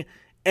anything,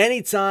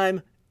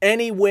 anytime,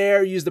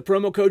 anywhere. Use the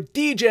promo code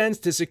DEGENS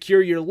to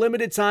secure your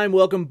limited-time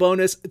welcome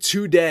bonus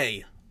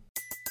today.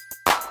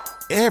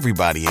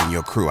 Everybody in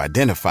your crew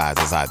identifies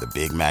as either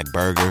Big Mac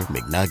Burger,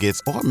 McNuggets,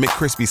 or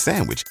McCrispy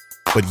Sandwich.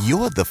 But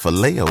you're the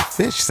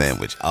Filet-O-Fish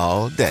Sandwich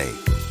all day.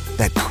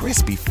 That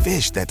crispy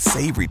fish, that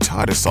savory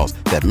tartar sauce,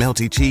 that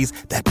melty cheese,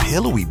 that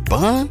pillowy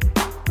bun.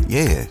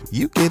 Yeah,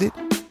 you get it.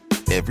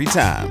 Every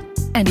time.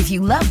 And if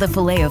you love the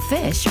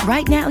Filet-O-Fish,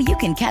 right now you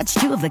can catch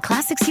two of the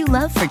classics you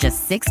love for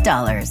just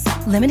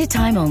 $6. Limited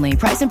time only.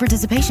 Price and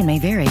participation may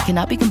vary.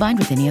 Cannot be combined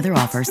with any other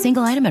offer.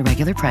 Single item at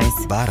regular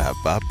price.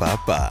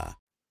 Ba-da-ba-ba-ba.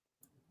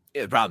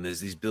 Yeah, the problem is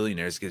these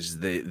billionaires, because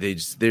they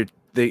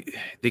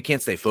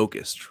can't stay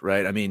focused,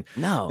 right? I mean,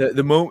 No.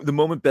 The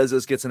moment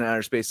Bezos gets into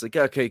outer space, like,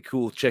 okay,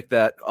 cool, check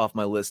that off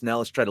my list. Now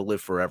let's try to live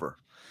forever.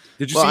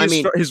 Did you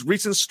see his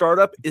recent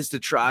startup is to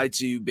try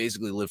to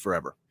basically live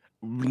forever?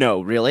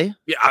 No, really?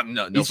 Yeah,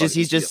 no.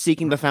 He's just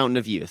seeking the fountain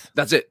of youth.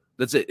 That's it.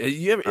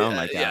 You ever? Oh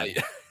my God. Yeah.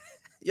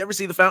 You ever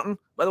see The Fountain?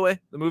 By the way,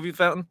 the movie The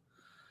Fountain.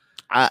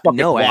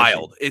 No,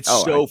 wild. It's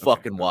so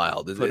fucking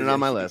wild. Put it on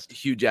my list.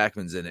 Hugh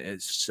Jackman's in it.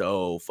 It's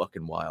so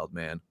fucking wild,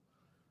 man.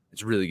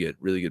 It's really good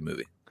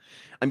movie.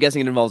 I'm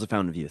guessing it involves a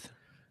fountain of youth.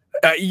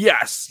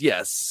 Yes.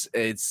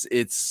 It's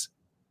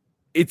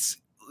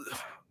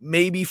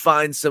maybe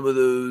find some of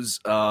those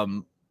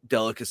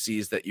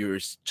delicacies that you were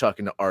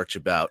talking to Arch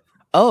about.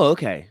 Oh,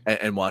 okay.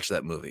 And watch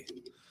that movie.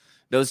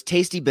 Those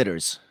tasty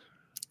bitters.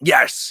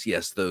 Yes,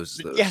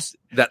 those. Yes,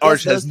 that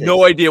Arch has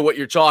no idea what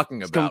you're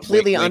talking about.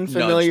 Completely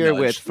unfamiliar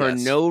with for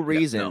yes. no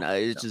reason.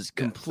 It's just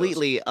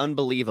completely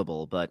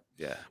unbelievable. But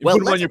yeah, well,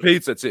 put them on your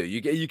pizza too.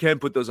 You can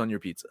put those on your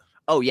pizza.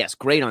 Oh yes,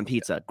 great on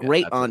pizza.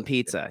 Great on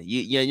pizza.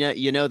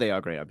 You know they are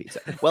great on pizza.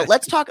 Well,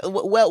 let's talk.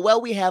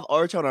 Well, we have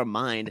Arch on our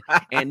mind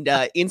and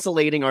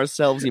insulating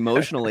ourselves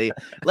emotionally.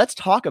 Let's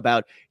talk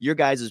about your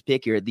guys'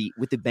 pick here.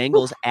 With the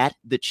Bengals at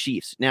the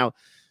Chiefs. Now,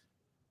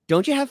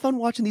 don't you have fun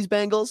watching these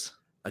Bengals?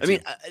 I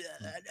mean,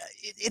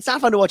 it's not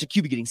fun to watch a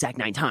QB getting sacked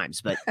 9 times,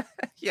 but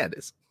yeah, it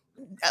is.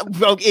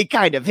 Well, it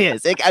kind of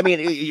is. I mean,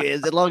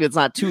 as long as it's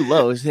not too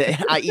low,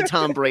 i.e.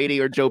 Tom Brady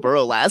or Joe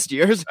Burrow last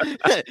year's.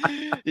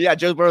 Yeah,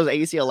 Joe Burrow's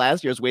ACL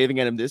last year is waving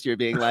at him this year,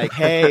 being like,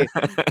 hey,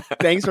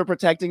 thanks for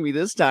protecting me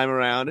this time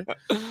around.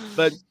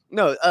 But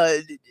no,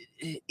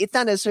 it's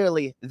not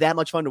necessarily that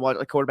much fun to watch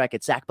a quarterback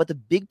get sacked, but the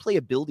big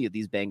playability of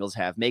these Bengals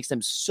have makes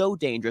them so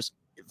dangerous,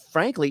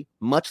 frankly,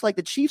 much like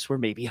the Chiefs were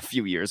maybe a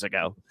few years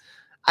ago.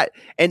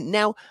 And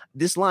now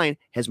this line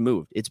has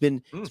moved. It's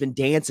been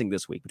dancing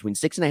this week between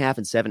 6.5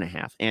 and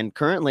 7.5. And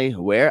currently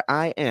where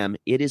I am,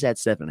 it is at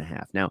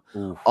 7.5. Now,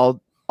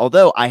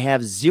 although I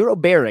have zero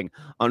bearing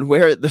on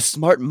where the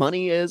smart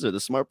money is or the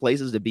smart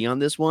places to be on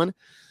this one,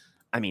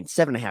 I mean,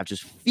 7.5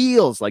 just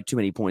feels like too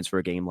many points for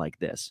a game like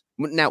this.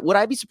 Now, would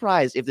I be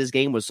surprised if this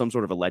game was some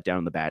sort of a letdown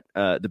in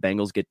the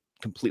Bengals get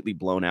completely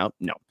blown out?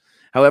 No.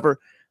 However,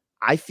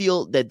 I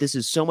feel that this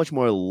is so much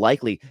more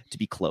likely to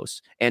be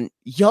close. And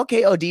y'all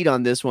KO'd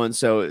on this one,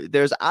 so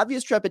there's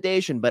obvious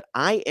trepidation, but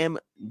I am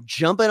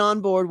jumping on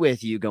board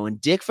with you, going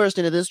dick first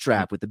into this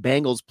trap with the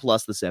Bengals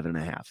plus the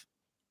 7.5.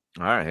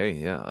 All right, hey,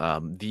 yeah.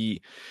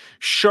 The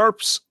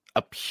Sharps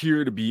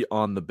appear to be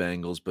on the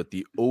Bengals, but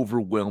the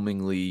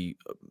overwhelmingly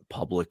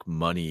public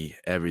money,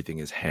 everything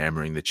is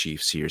hammering the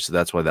Chiefs here. So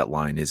that's why that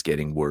line is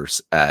getting worse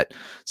at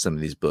some of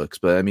these books.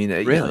 But I mean,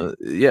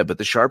 really? but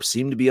the sharps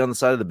seem to be on the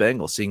side of the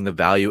Bengals, seeing the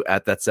value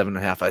at that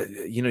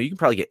 7.5. You can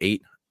probably get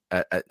 8.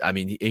 I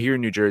mean, here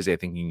in New Jersey, I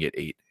think you can get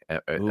 8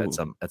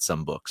 at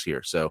some books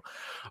here. So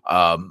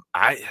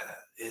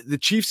the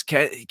Chiefs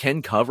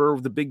can cover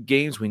the big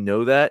games. We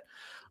know that.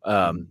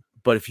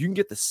 But if you can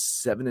get the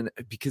 7,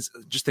 because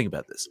just think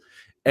about this,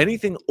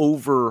 anything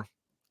over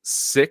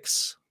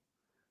 6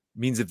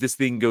 means if this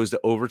thing goes to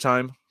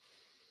overtime,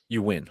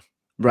 you win.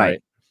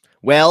 Right.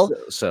 Well,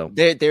 so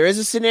there is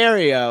a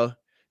scenario.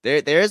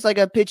 There is like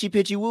a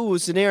pitchy woo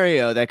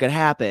scenario that could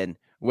happen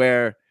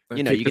where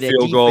you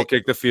kick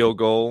get the field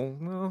goal.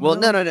 No.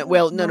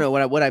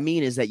 What I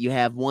mean is that you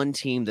have one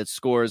team that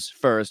scores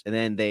first, and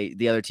then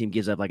the other team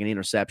gives up like an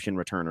interception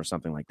return or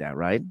something like that,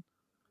 right?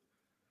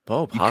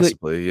 Oh,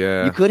 possibly,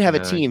 yeah. You could have a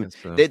team.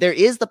 So. There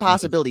is the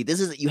possibility.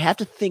 You have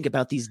to think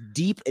about these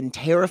deep and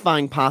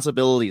terrifying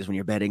possibilities when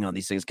you're betting on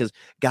these things, because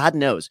God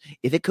knows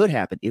if it could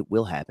happen, it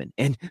will happen,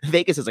 and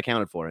Vegas has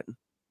accounted for it.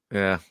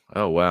 Yeah.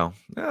 Oh, wow.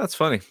 Yeah, that's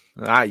funny.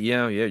 Yeah,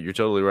 you're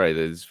totally right.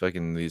 It's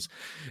fucking these.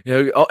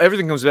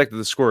 Everything comes back to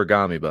the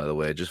scoregami, by the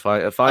way. Just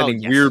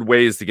finding weird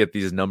ways to get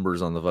these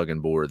numbers on the fucking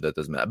board. That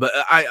doesn't matter. But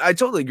I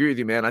totally agree with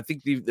you, man. I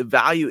think the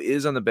value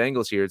is on the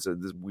Bengals here. It's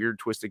this weird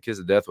twisted kiss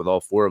of death with all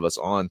 4 of us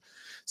on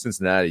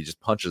Cincinnati. Just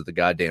punches the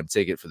goddamn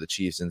ticket for the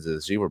Chiefs into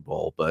the Super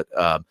Bowl. But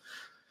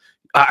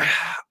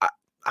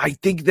I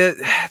think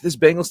that this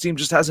Bengals team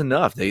just has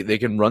enough. They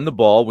can run the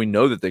ball. We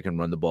know that they can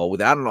run the ball.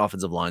 Without an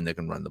offensive line, they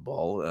can run the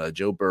ball.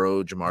 Joe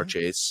Burrow, Jamar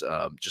Chase,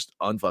 just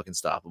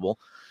unfucking stoppable.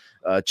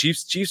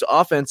 Chiefs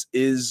offense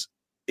is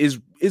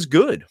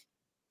good.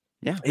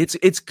 Yeah,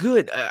 it's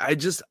good.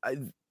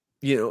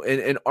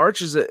 And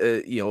Arch is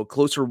a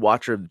closer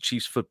watcher of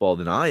Chiefs football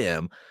than I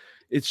am.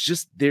 It's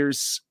just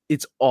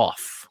it's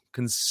off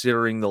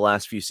considering the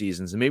last few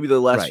seasons, and maybe the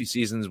last few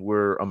seasons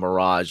were a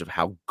mirage of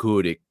how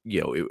good it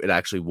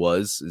actually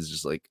was. Is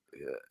just like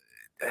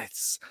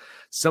it's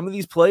some of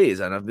these plays,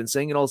 and I've been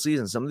saying it all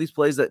season. Some of these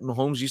plays that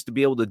Mahomes used to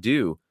be able to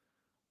do,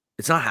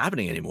 it's not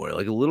happening anymore.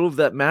 Like a little of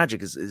that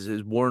magic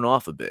is worn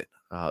off a bit.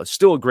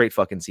 Still a great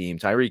fucking team.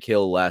 Tyreek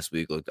Hill last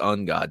week looked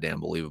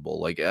ungoddamn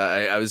believable. Like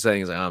I was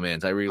saying, oh man,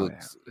 Tyreek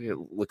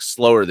looks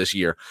slower this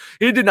year.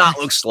 He did not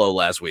look slow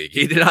last week.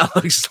 He did not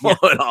look slow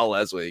at all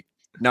last week.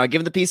 Now,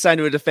 giving the peace sign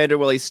to a defender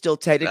while he's still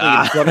technically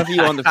in front of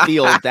you on the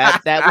field,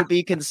 that would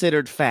be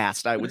considered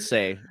fast, I would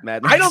say.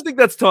 Matt. I don't think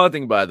that's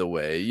taunting, by the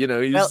way. If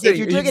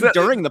you're doing it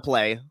during the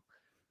play,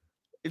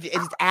 if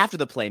it's after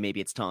the play,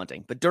 maybe it's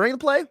taunting. But during the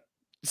play,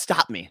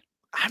 stop me.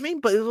 I mean,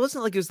 but it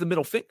wasn't like it was the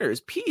middle finger.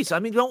 It's peace. I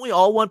mean, don't we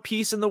all want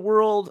peace in the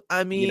world?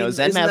 I mean,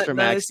 Zen Master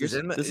Max, this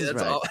is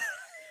right.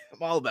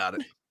 I'm all about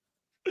it.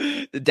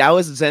 The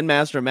Taoist Zen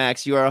Master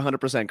Max, you are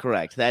 100%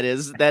 correct. That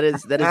is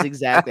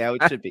exactly how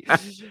it should be.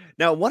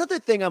 Now, one other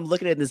thing I'm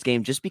looking at in this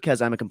game, just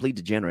because I'm a complete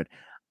degenerate,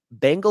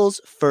 Bengals'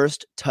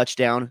 first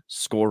touchdown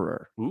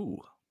scorer. Ooh,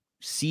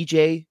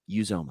 CJ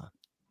Uzomah,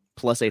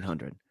 plus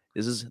 800.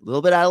 This is a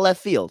little bit out of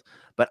left field,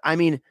 but I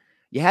mean,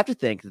 you have to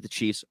think that the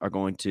Chiefs are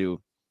going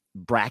to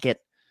bracket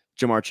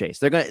Jamar Chase.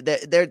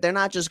 They're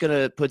not just going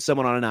to put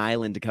someone on an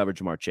island to cover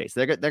Jamar Chase.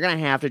 They're going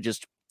to have to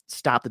just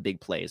stop the big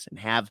plays and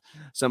have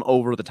some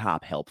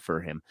over-the-top help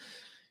for him.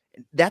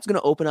 That's going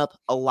to open up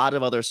a lot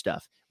of other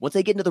stuff. Once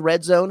they get into the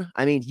red zone,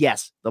 I mean,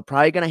 yes, they're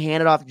probably going to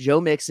hand it off to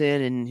Joe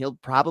Mixon, and he'll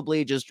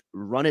probably just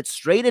run it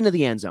straight into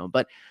the end zone.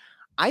 But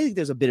I think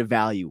there's a bit of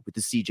value with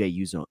the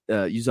CJ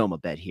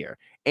Uzomah bet here.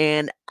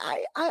 And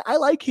I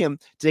like him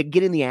to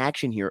get in the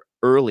action here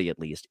early, at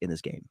least, in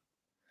this game.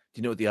 Do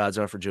you know what the odds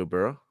are for Joe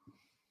Burrow?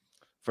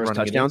 First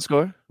touchdown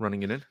score?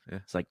 Running it in? Yeah.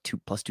 It's like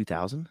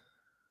 2,000.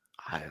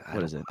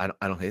 What is it? I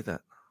don't hate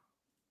that.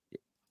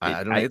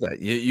 I don't hate that.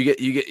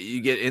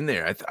 You get in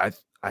there.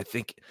 I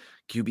think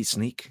QB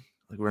sneak,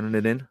 like running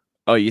it in.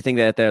 Oh, you think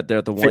that they're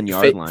at the 1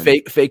 yard line?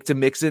 Fake to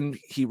Mixon,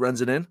 he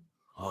runs it in.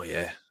 Oh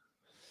yeah.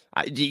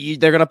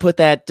 They're gonna put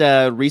that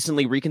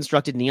recently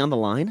reconstructed knee on the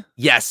line.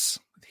 Yes,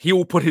 he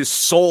will put his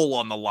soul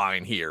on the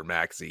line here,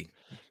 Maxy.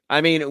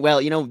 I mean,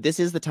 well, this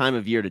is the time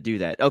of year to do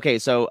that. Okay,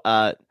 so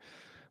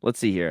let's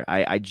see here.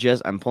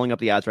 I'm pulling up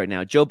the odds right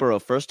now. Joe Burrow,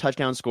 first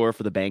touchdown score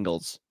for the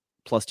Bengals,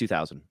 plus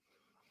 2,000.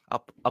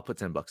 I'll put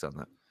 $10 on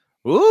that.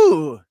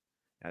 Ooh,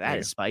 now that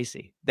is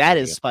spicy. That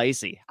is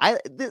spicy.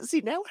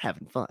 See, now we're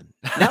having fun.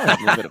 Now we're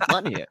having a little bit of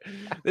fun here.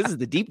 This is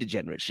the deep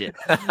degenerate shit.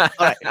 All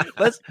right,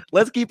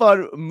 let's keep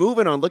on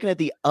moving on. Looking at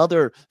the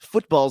other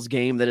footballs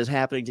game that is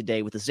happening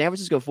today with the San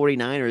Francisco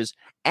 49ers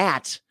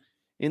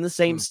in the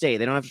same state.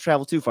 They don't have to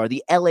travel too far.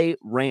 The LA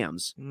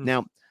Rams.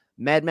 Now,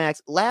 Mad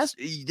Max, this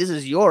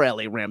is your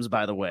LA Rams,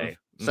 by the way.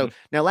 So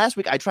now last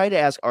week I tried to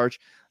ask Arch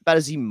about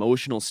his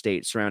emotional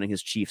state surrounding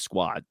his Chief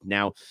squad.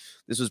 Now,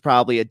 this was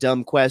probably a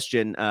dumb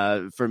question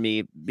for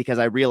me because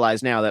I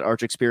realize now that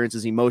Arch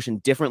experiences emotion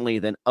differently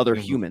than other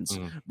humans.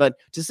 But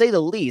to say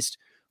the least,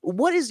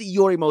 what is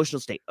your emotional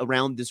state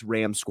around this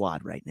Ram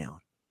squad right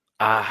now?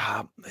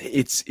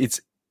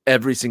 It's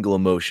every single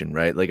emotion,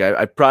 right? Like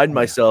I pride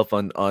myself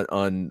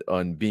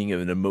on being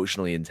an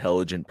emotionally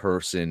intelligent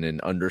person and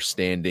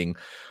understanding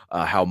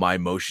how my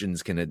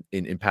emotions can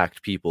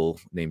impact people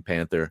named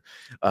Panther.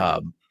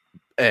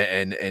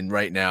 And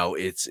right now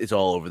it's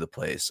all over the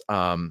place.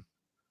 I'm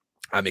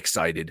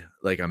excited.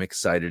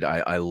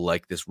 I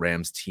like this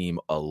Rams team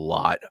a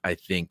lot. I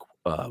think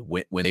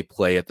when they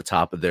play at the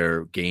top of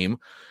their game,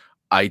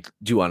 I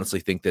do honestly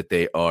think that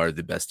they are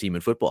the best team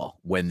in football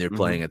when they're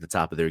playing at the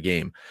top of their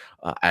game.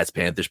 As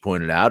Panthers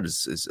pointed out,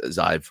 as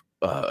I've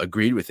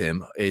agreed with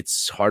him,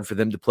 it's hard for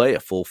them to play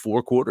a full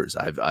 4 quarters.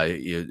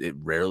 It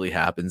rarely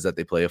happens that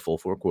they play a full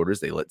 4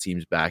 quarters. They let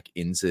teams back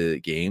into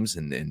games,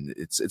 and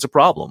it's a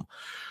problem.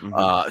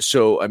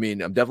 So I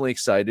mean, I'm definitely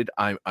excited.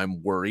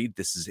 I'm worried.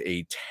 This is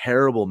a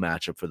terrible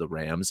matchup for the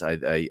Rams.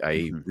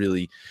 I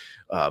really.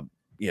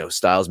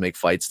 Styles make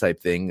fights type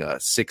thing.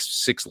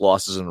 Six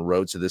losses in a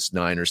row to this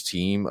Niners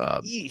team.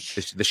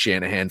 The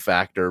Shanahan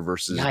factor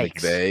versus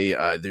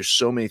McVay. There's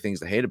so many things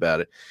to hate about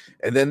it.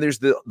 And then there's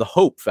the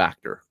hope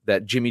factor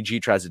that Jimmy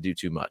G tries to do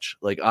too much.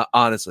 Like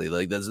honestly,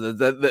 like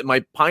that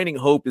my pining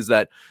hope is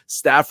that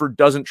Stafford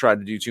doesn't try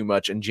to do too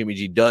much and Jimmy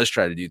G does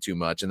try to do too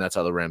much, and that's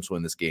how the Rams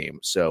win this game.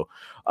 So,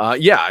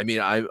 I mean,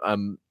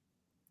 I'm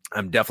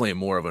definitely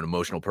more of an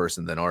emotional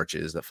person than Arch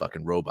is, the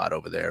fucking robot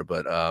over there.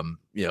 But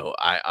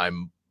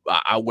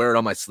I wear it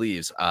on my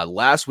sleeves.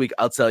 Last week,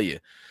 I'll tell you,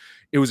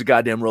 it was a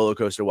goddamn roller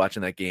coaster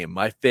watching that game.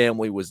 My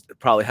family was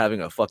probably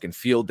having a fucking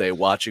field day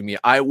watching me.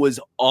 I was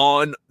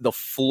on the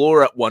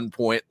floor at one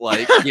point.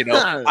 Like,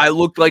 I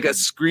looked like a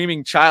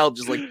screaming child,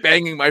 just like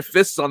banging my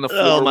fists on the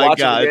floor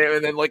watching the game,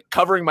 and then like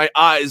covering my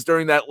eyes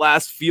during that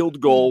last field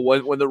goal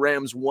when the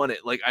Rams won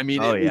it. Like, I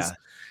mean,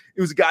 it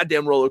was a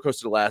goddamn roller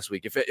coaster last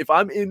week. If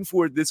I'm in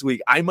for it this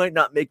week, I might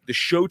not make the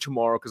show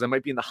tomorrow because I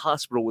might be in the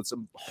hospital with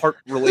some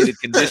heart-related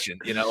condition.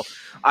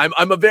 I'm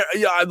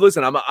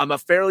a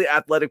fairly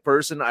athletic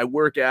person. I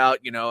work out.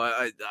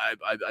 I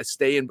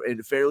stay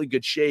in fairly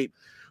good shape,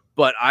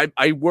 but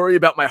I worry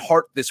about my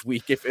heart this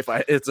week if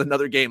it's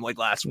another game like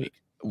last week.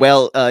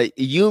 Well,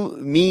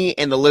 me,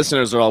 and the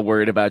listeners are all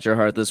worried about your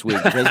heart this week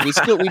because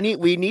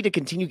we need to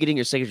continue getting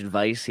your sage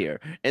advice here.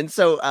 And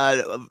so,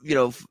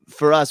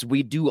 for us,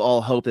 we do all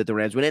hope that the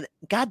Rams win. And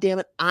God damn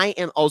it, I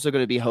am also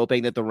going to be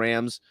hoping that the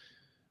Rams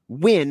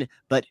win,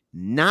 but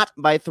not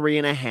by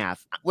 3.5.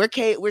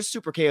 We're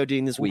super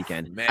KODing this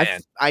weekend. Man,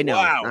 I know.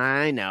 Wow.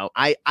 I know.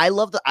 I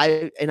love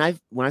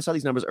when I saw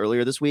these numbers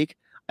earlier this week,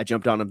 I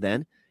jumped on them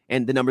then,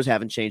 and the numbers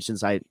haven't changed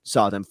since I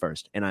saw them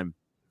first, and I'm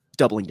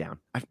doubling down.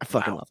 I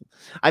fucking love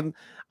them.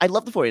 I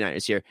love the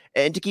 49ers here,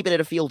 and to keep it at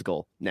a field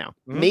goal now.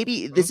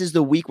 Maybe this is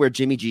the week where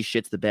Jimmy G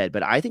shits the bed,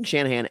 but I think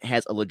Shanahan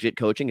has a legit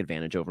coaching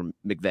advantage over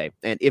McVay.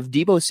 And if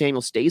Deebo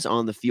Samuel stays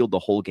on the field the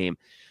whole game,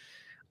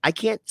 I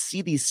can't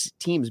see these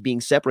teams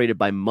being separated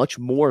by much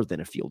more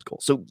than a field goal.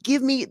 So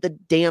give me the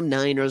damn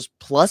Niners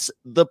plus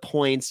the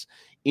points,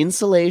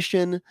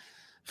 insulation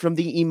from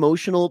the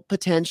emotional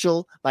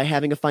potential by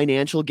having a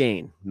financial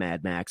gain.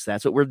 Mad Max,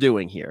 that's what we're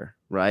doing here,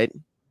 right?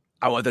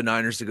 I want the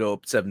Niners to go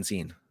up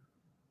 17.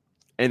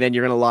 And then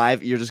you're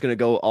just going to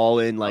go all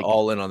in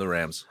on the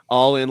Rams.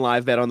 All in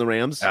live bet on the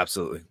Rams?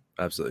 Absolutely.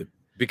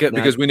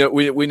 Because we know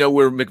where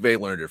McVay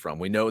learned it from.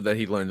 We know that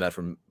he learned that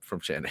from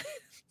Shanahan.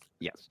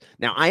 Yes.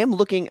 Now I am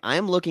looking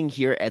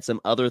here at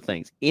some other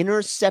things.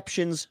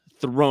 Interceptions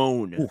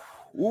thrown.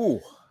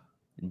 Ooh.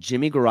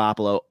 Jimmy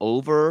Garoppolo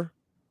over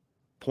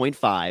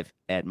 0.5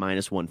 at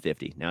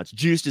 -150. Now it's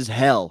juiced as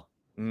hell.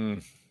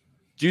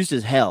 Juiced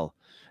as hell.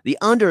 The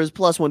under is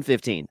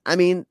 +115. I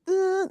mean,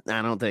 I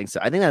don't think so.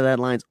 I think that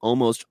line's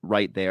almost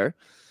right there.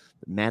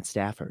 Matt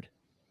Stafford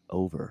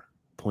over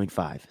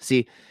 0.5.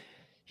 See,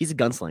 he's a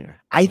gunslinger.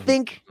 I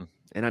think,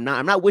 and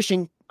I'm not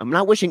wishing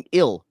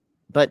ill,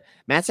 but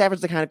Matt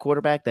Stafford's the kind of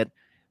quarterback that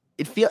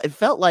it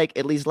felt like,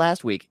 at least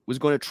last week, was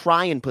going to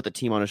try and put the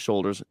team on his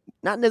shoulders,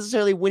 not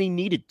necessarily when he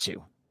needed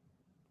to.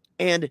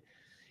 And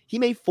he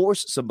may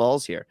force some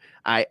balls here.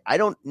 I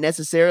don't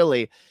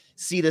necessarily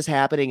see this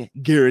happening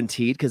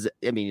guaranteed because,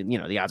 I mean,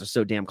 the odds are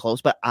so damn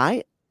close, but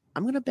I'm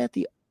going to bet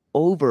the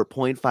over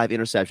 0.5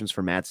 interceptions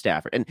for Matt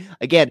Stafford. And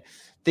again,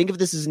 think of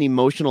this as an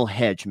emotional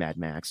hedge, Mad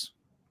Max.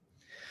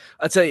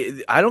 I'll tell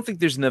you, I don't think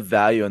there's enough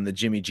value on the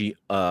Jimmy G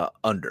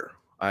under.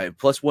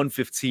 Plus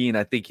 115,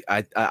 I think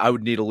I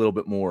would need a little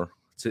bit more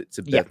to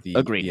bet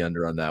the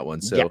under on that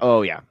one. So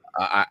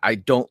I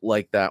don't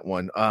like that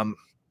one.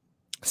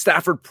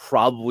 Stafford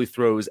probably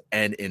throws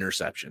an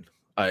interception.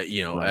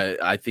 Right.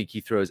 I think he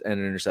throws an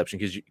interception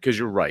because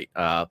you're right.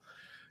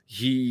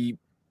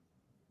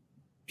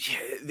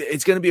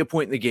 It's going to be a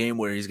point in the game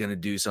where he's going to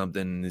do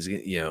something,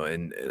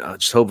 and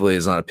just hopefully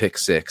it's not a pick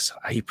six.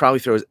 He probably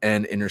throws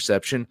an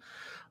interception.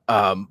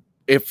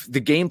 If the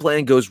game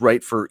plan goes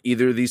right for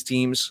either of these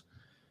teams,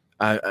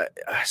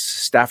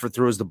 Stafford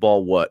throws the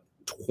ball,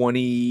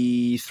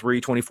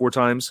 23, 24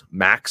 times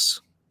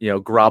max.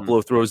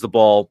 Garoppolo throws the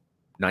ball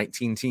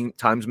 19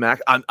 times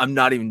max. I'm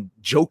not even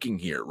joking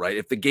here, right?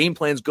 If the game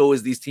plans go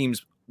as these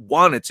teams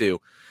wanted to,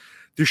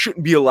 there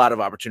shouldn't be a lot of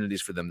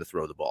opportunities for them to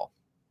throw the ball.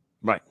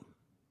 Right.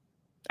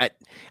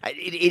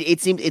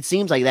 It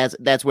seems like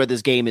that's where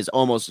this game is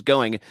almost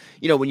going.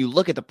 When you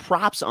look at the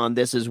props on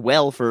this as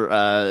well for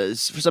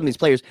some of these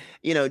players,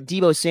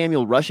 Deebo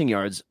Samuel rushing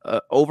yards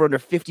over under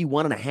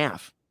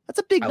 51.5. That's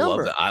a big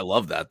number. I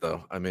love that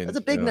though. I mean, that's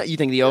a big. You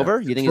think the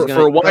over? You think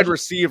for a wide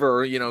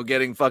receiver,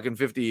 getting fucking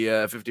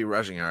 50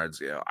 rushing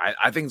yards?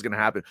 I think it's gonna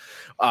happen.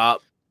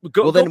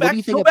 Go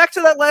back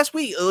to that last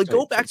week.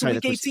 Go back to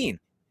week 18.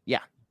 Yeah,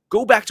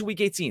 go back to week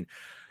 18.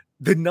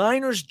 The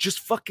Niners just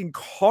fucking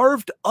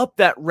carved up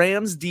that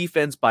Rams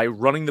defense by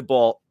running the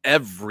ball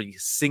every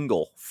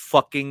single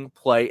fucking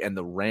play, and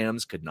the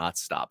Rams could not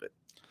stop it.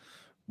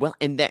 Well,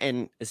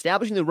 and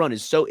establishing the run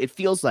it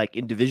feels like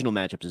in divisional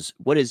matchups is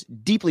what is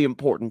deeply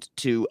important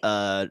to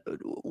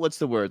what's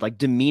the word? Like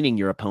demeaning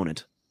your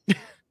opponent.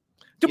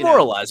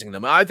 Demoralizing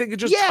them. I think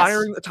it's just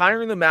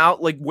tiring them out,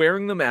 like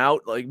wearing them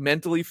out, like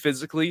mentally,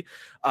 physically.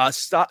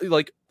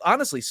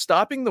 Honestly,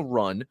 stopping the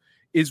run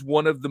is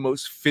one of the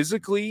most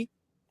physically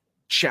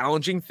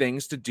challenging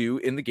things to do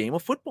in the game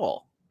of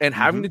football, and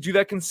having to do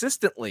that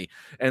consistently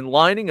and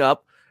lining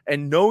up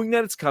and knowing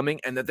that it's coming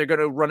and that they're going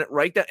to run it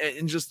right down,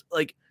 and just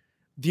like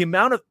the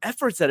amount of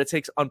efforts that it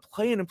takes on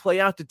play in and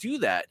play out to do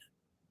that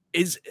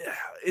it's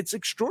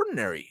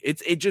extraordinary.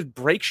 It just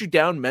breaks you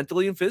down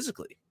mentally and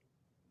physically.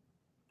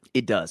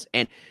 It does.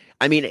 And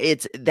I mean,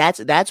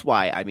 that's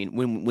why, I mean,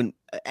 when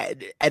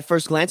at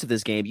first glance of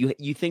this game,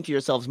 you think to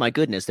yourselves, my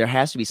goodness, there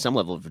has to be some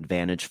level of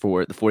advantage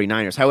for the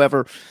 49ers.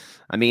 However,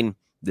 I mean,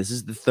 this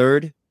is the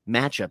third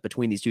matchup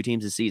between these two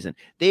teams this season.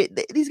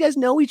 These guys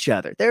know each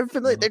other. They're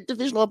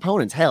divisional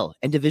opponents, hell,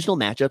 and divisional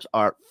matchups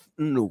are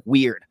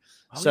weird.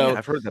 Yeah,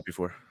 I've heard that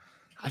before.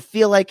 I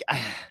feel like,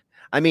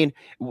 I mean,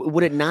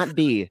 would it not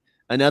be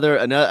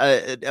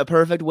a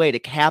perfect way to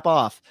cap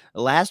off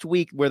last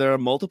week where there are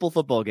multiple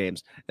football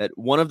games, that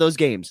one of those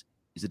games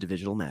is a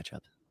divisional matchup?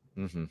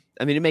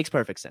 I mean, it makes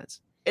perfect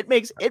sense. It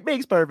makes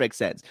perfect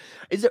sense.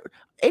 Is there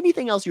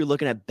anything else you're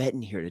looking at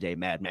betting here today,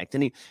 Mad Max?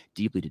 Any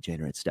deeply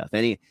degenerate stuff?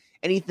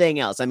 Anything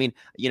else? I mean,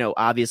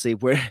 obviously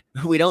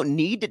we don't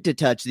need to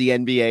touch the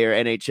NBA or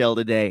NHL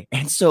today,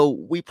 and so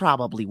we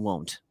probably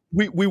won't.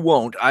 We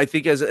won't. I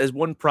think as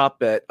one prop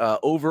bet,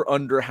 over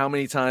under how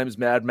many times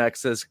Mad Max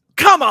says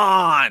 "come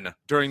on"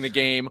 during the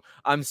game,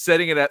 I'm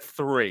setting it at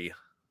 3.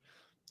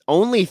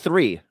 Only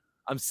 3.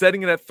 I'm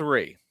setting it at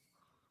 3.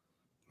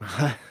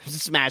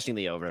 Smashing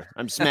the over.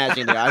 I'm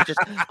smashing the.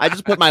 I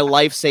just put my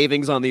life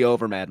savings on the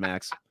over, Mad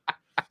Max.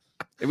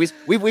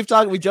 We've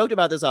joked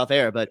about this off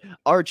air, but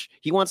Arch,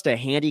 he wants to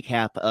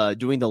handicap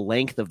doing the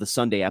length of the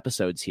Sunday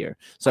episodes here.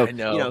 So I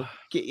know.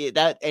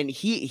 That, and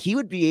he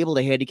would be able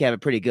to handicap it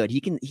pretty good.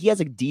 He has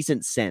a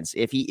decent sense.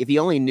 If he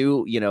only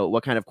knew,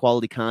 what kind of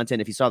quality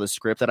content, if he saw the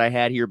script that I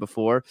had here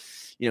before,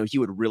 he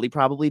would really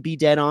probably be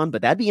dead on,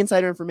 but that'd be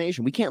insider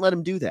information. We can't let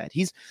him do that.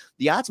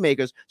 The odds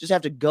makers just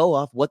have to go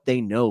off what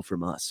they know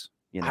from us.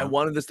 I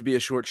wanted this to be a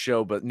short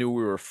show, but knew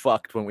we were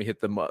fucked when we hit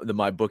the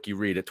My Bookie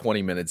read at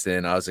 20 minutes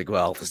in. I was like,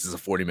 well, this is a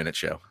 40-minute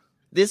show.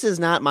 This is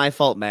not my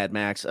fault, Mad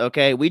Max.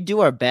 Okay, we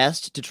do our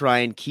best to try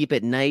and keep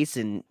it nice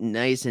and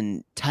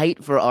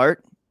tight for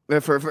Arch,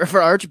 but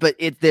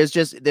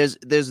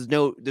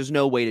there's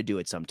no way to do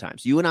it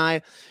sometimes. You and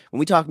I, when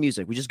we talk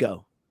music, we just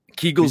go.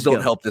 Kegels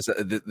don't help this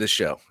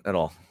show at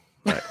all.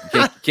 Right.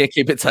 Can't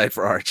keep it tight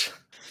for Arch.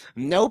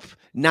 Nope,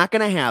 not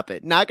gonna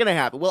happen.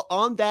 Well,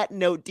 on that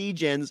note,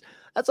 D-Gens,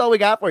 that's all we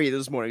got for you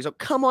this morning. So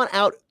come on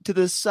out to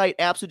the site,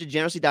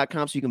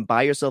 absolutedegeneracy.com, so you can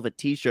buy yourself a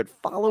t-shirt.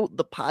 Follow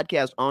the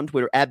podcast on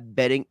Twitter at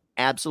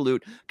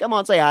bettingabsolute. Come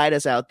on, say hi to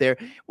us out there.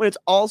 When it's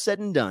all said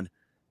and done,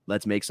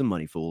 let's make some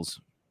money, fools.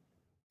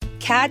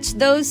 Catch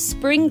those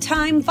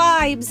springtime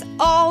vibes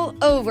all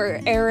over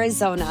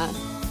Arizona.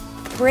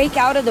 Break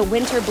out of the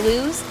winter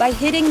blues by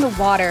hitting the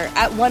water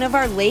at one of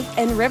our lake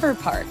and river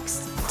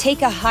parks.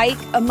 Take a hike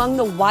among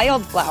the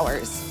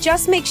wildflowers.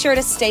 Just make sure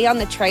to stay on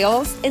the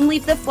trails and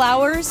leave the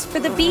flowers for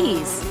the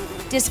bees.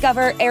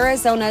 Discover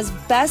Arizona's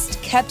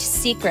best kept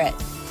secret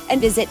and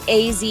visit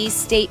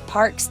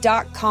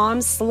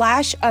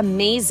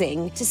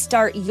azstateparks.com/amazing to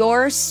start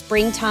your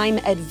springtime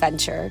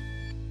adventure.